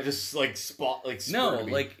 Sorry, that just, No,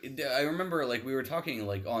 I remember, we were talking,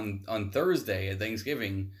 on Thursday at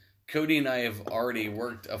Thanksgiving, Cody and I have already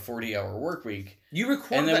worked a 40-hour work week. You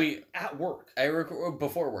recorded at work. I record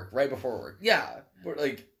before work, right before work. Yeah,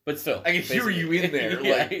 but still. I can hear you in there.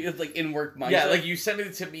 Yeah, it's in work mindset. Yeah, you sent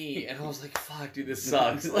it to me, and I was like, fuck, dude, this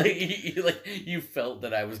sucks. You felt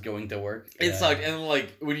that I was going to work. It sucked. And,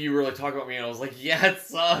 when you were, talking about me, and I was like, yeah, it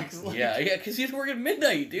sucks. Yeah, because you had to work at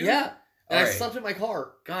midnight, dude. Yeah. And I slept in my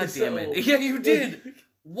car. God damn it. Yeah, you did.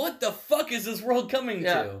 What the fuck is this world coming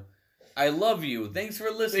to? I love you. Thanks for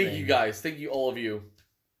listening. Thank you, guys. Thank you, all of you.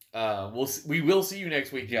 We will see you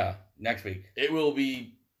next week. Yeah, next week. It will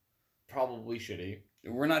be probably shitty.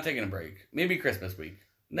 We're not taking a break. Maybe Christmas week.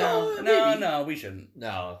 No, we shouldn't.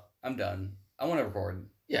 No. I'm done. I want to record.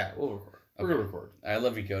 Yeah, we'll record. Okay. We're going to record. I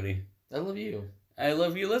love you, Cody. I love you. I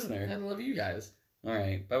love you, listener. I love you guys. All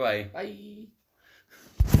right. Bye-bye. Bye.